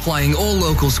have been supplying all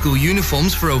local school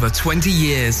uniforms for over 20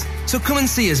 years. So come and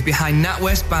see us behind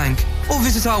NatWest Bank or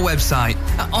visit our website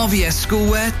at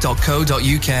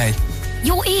rvsschoolwear.co.uk.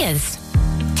 Your ears.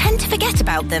 Tend to forget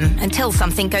about them until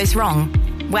something goes wrong.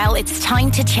 Well, it's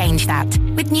time to change that.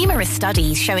 With numerous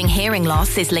studies showing hearing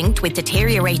loss is linked with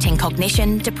deteriorating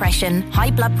cognition, depression,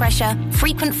 high blood pressure,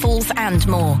 frequent falls and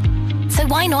more. So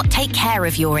why not take care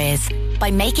of your ears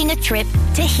by making a trip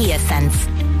to HearSense?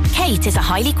 Kate is a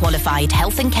highly qualified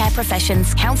health and care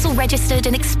professions, council registered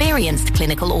and experienced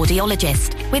clinical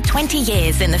audiologist with 20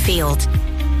 years in the field.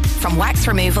 From wax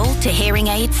removal to hearing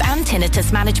aids and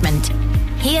tinnitus management,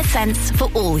 HearSense for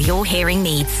all your hearing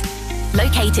needs.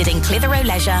 Located in Clitheroe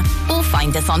Leisure, or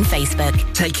find us on Facebook.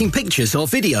 Taking pictures or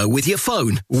video with your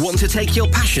phone? Want to take your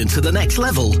passion to the next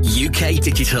level? UK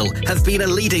Digital have been a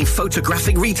leading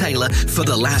photographic retailer for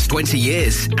the last 20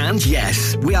 years. And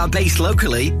yes, we are based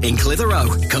locally in Clitheroe.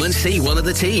 Come and see one of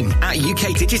the team at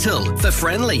UK Digital for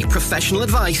friendly, professional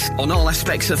advice on all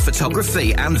aspects of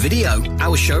photography and video.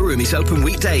 Our showroom is open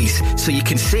weekdays, so you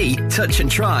can see, touch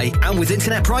and try. And with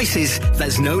internet prices,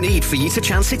 there's no need for you to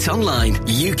chance it online.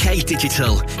 UK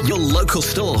Digital, your local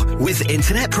store with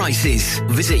internet prices.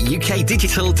 Visit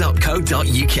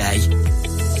ukdigital.co.uk.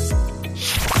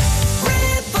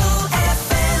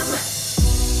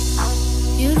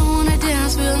 You don't wanna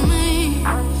dance with me,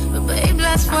 but babe,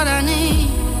 that's what I need.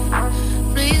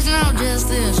 Please, no, just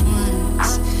this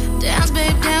once. Dance,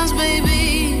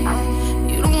 baby.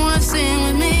 You don't wanna sing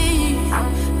with me,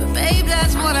 but babe,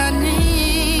 that's what I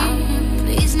need.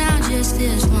 Please, now, just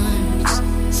this once.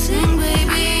 Sing,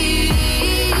 baby.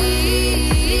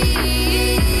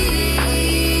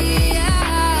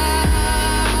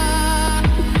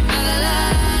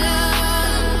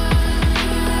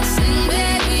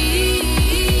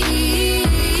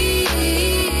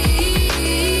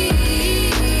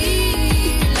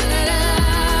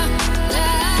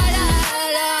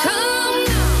 Come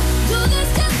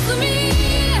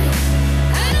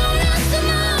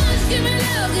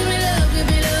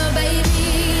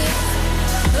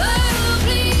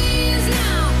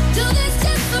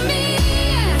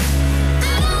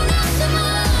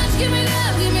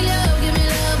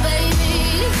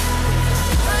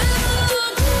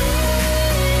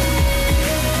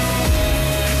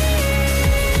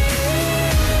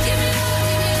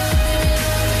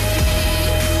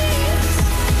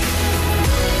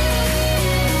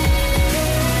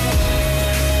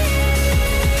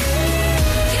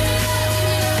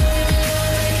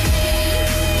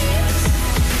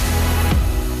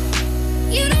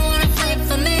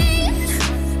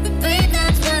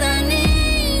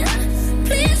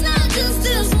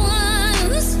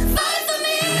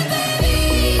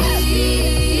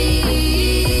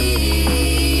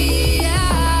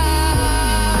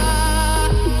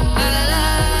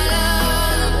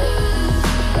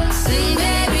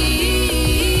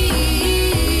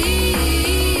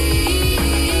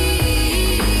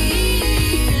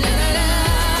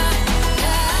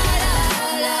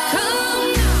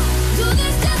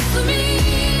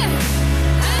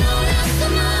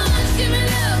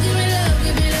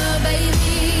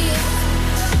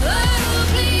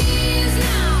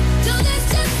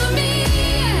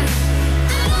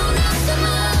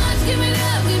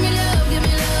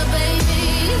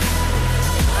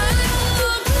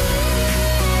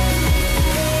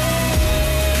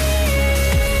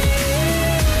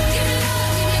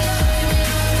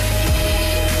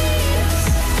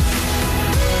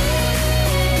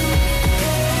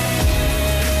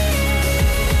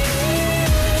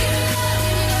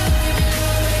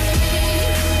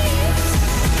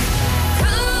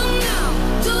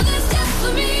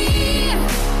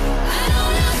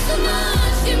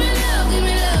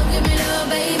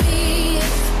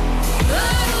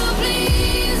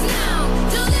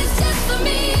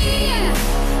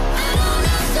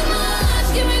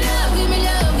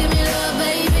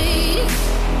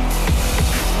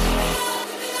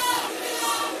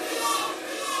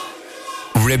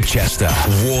Chibchester,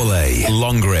 Worley,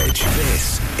 Longridge.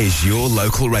 This is your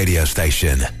local radio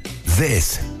station.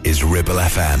 This is Ribble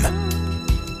FM.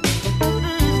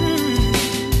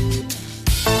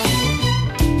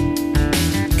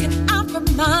 Can I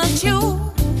remind you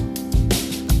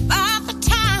about the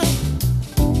time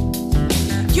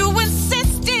you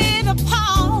insisted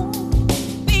upon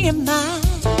being mine?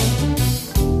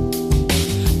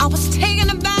 I was taken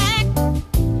aback,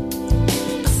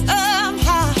 but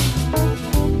somehow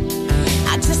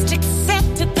I just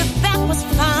accepted that was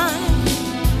fine.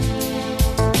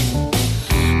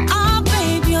 Oh,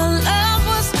 baby, your love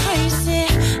was crazy.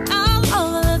 All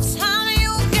over the time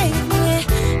you gave me.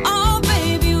 Oh,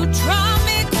 baby, you drive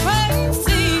me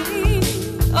crazy.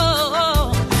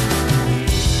 Oh,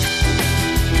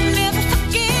 never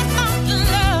forget my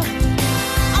love.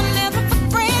 I'll never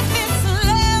forget this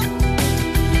love.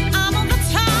 I know the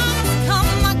time has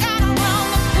come. I gotta run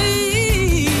the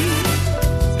beat.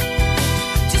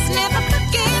 Just never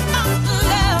forget my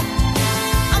love.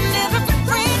 I'll never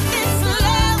regret this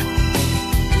love.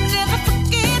 Never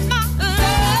forget my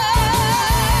love.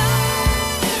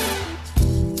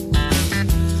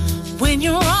 When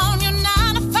you're on your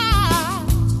 9 to 5,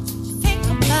 think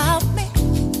about me.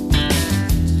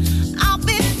 I'll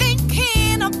be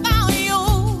thinking about you.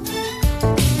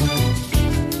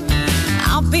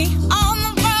 I'll be on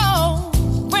the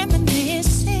road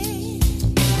reminiscing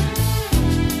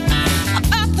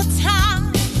about the time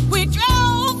we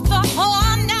drove the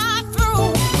whole night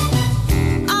through.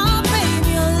 Oh,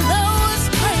 baby, your love was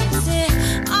crazy.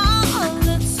 All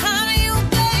the time you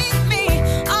gave me.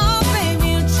 Oh, baby,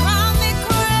 you drive me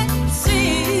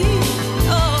crazy.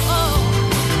 Oh,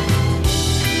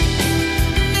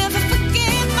 never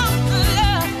forget my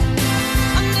love.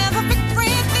 I'll never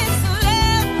regret this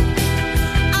love.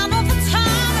 I know the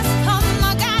time has come.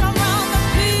 I gotta run the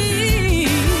beat.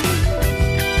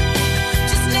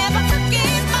 Just never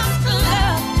forget my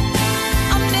love.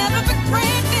 I'll never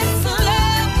regret this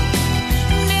love.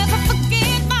 Never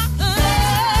forget my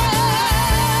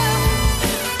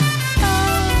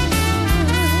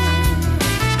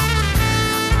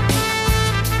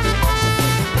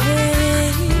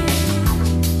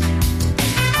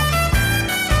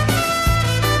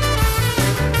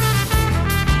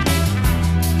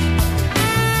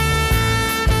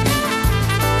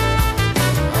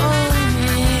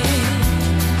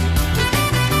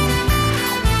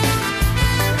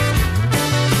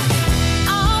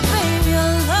Oh, baby,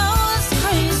 your love was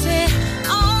crazy.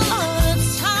 All over the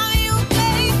time you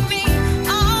gave me.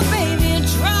 Oh, baby, you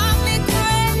drive me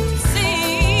crazy.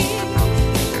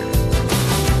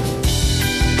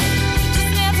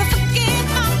 Just never forget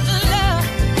my love.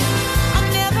 I'll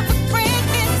never regret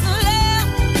this love.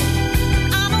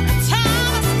 I know the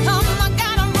time has come. I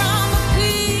gotta run the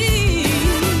beat.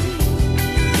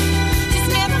 Just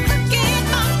never forget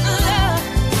my love.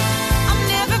 I'll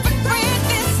never regret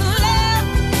this love.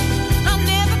 I'll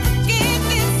never forget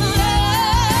this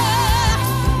love.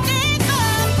 Never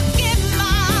forget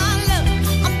my love.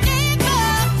 I'll never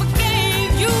forget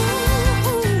you.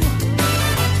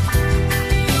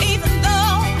 Even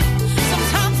though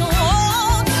sometimes I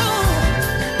want to.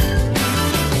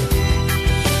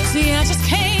 See, I just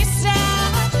can't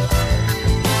stop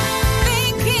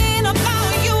thinking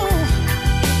about you.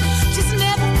 Just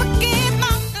never forget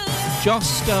my love. Joss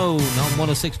Stone on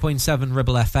 106.7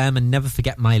 Ribble FM and Never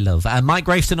Forget My Love. Mike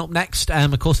Graveston up next.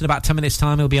 Of course, in about 10 minutes'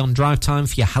 time, he'll be on drive time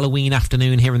for your Halloween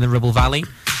afternoon here in the Ribble Valley.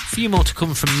 A few more to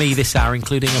come from me this hour,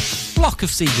 including a flock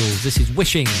of seagulls. This is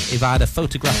Wishing If I Had a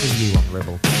Photograph of You on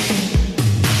Ribble.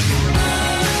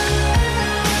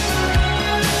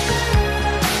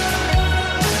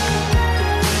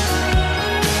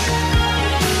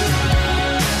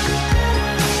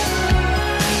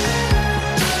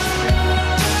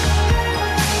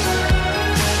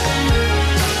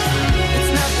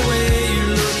 It's not the way you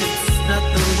look, it's not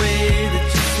the way that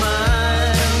you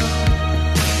smile.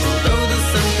 Although there's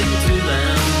something to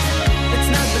them. It's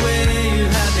not the way you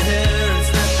have your hair,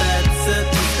 it's not that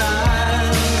certain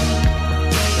style.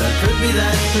 There could be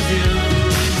that perfume.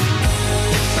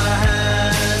 If I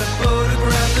had a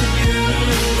photograph of you,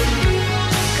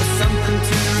 or something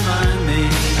to remind me,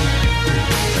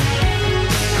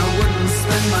 I wouldn't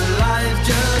spend my life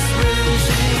just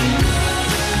wishing.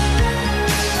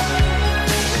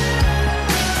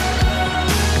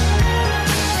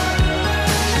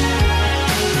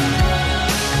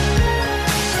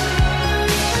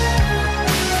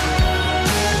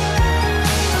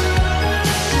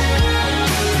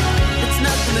 It's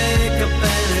not the makeup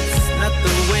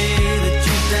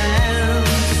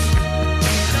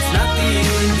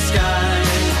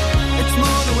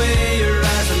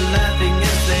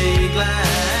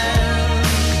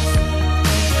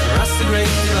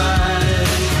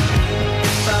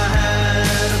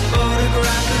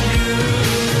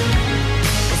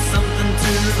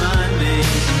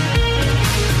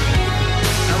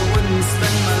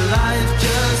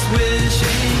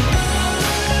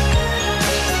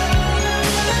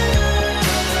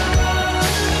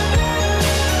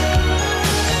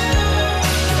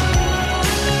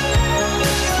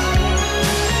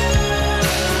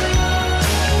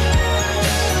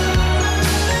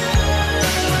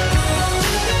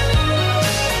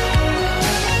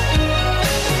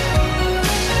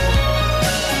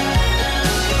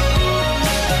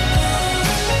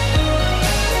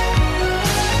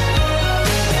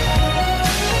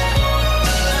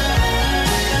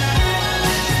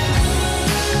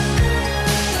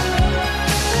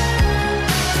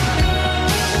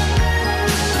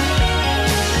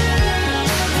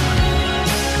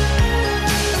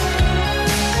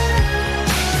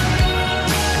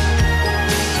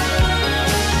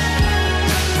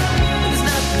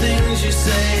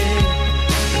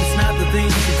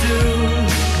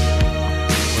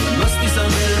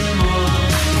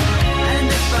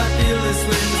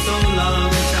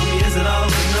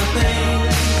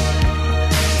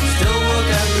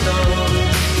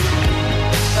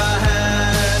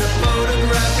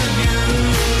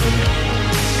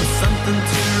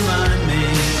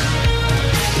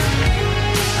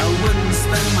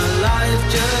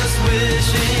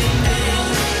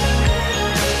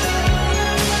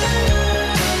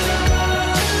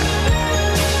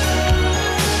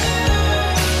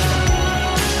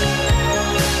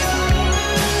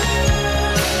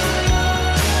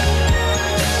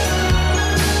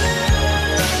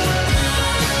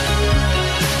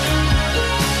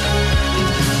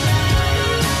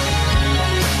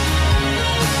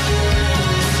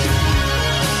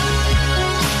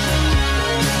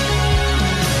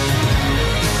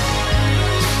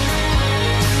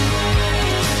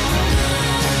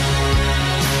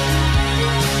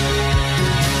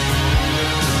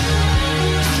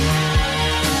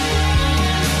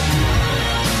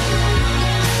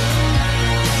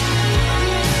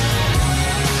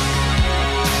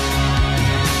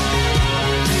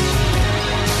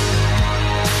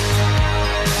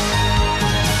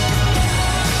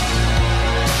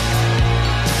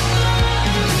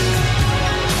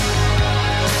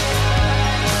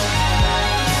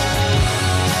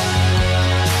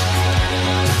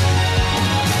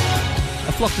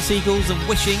Flock of Seagulls and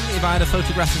Wishing If I Had a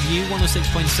Photograph of You,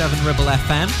 106.7 Ribble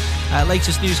FM.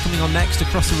 Latest news coming on next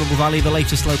across the Ribble Valley, the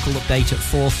latest local update at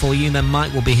 4 for you. And then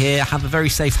Mike will be here. Have a very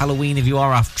safe Halloween if you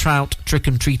are out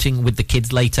trick-and-treating with the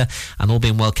kids later. And all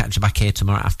being well, catch you back here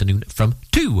tomorrow afternoon from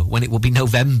 2, when it will be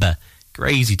November.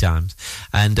 Crazy times.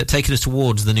 And taking us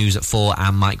towards the news at 4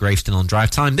 and Mike Graveston on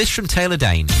Drive Time. This from Taylor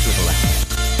Dane. Ribble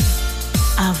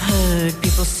FM. I've heard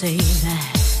people say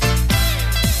that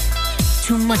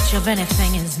too much of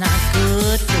anything is not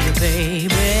good for you,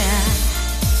 baby.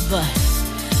 But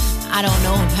I don't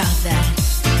know about that.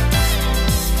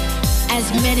 As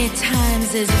many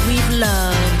times as we've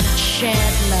loved, shared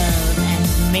love,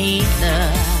 and made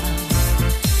love,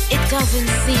 it doesn't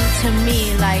seem to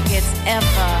me like it's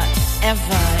ever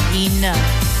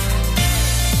enough.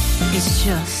 It's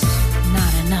just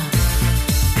not enough.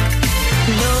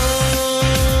 No.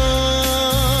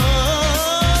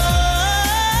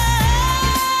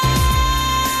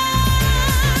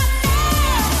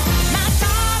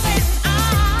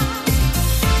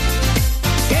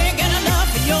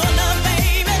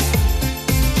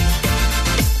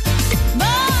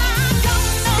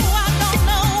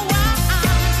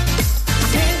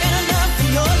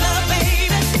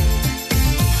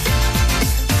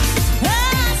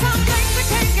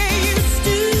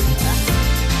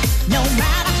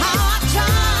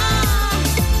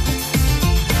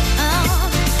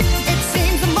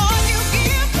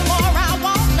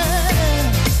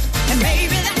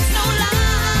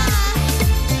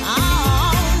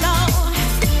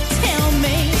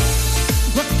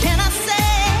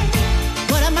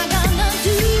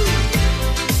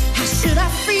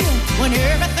 When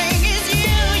everything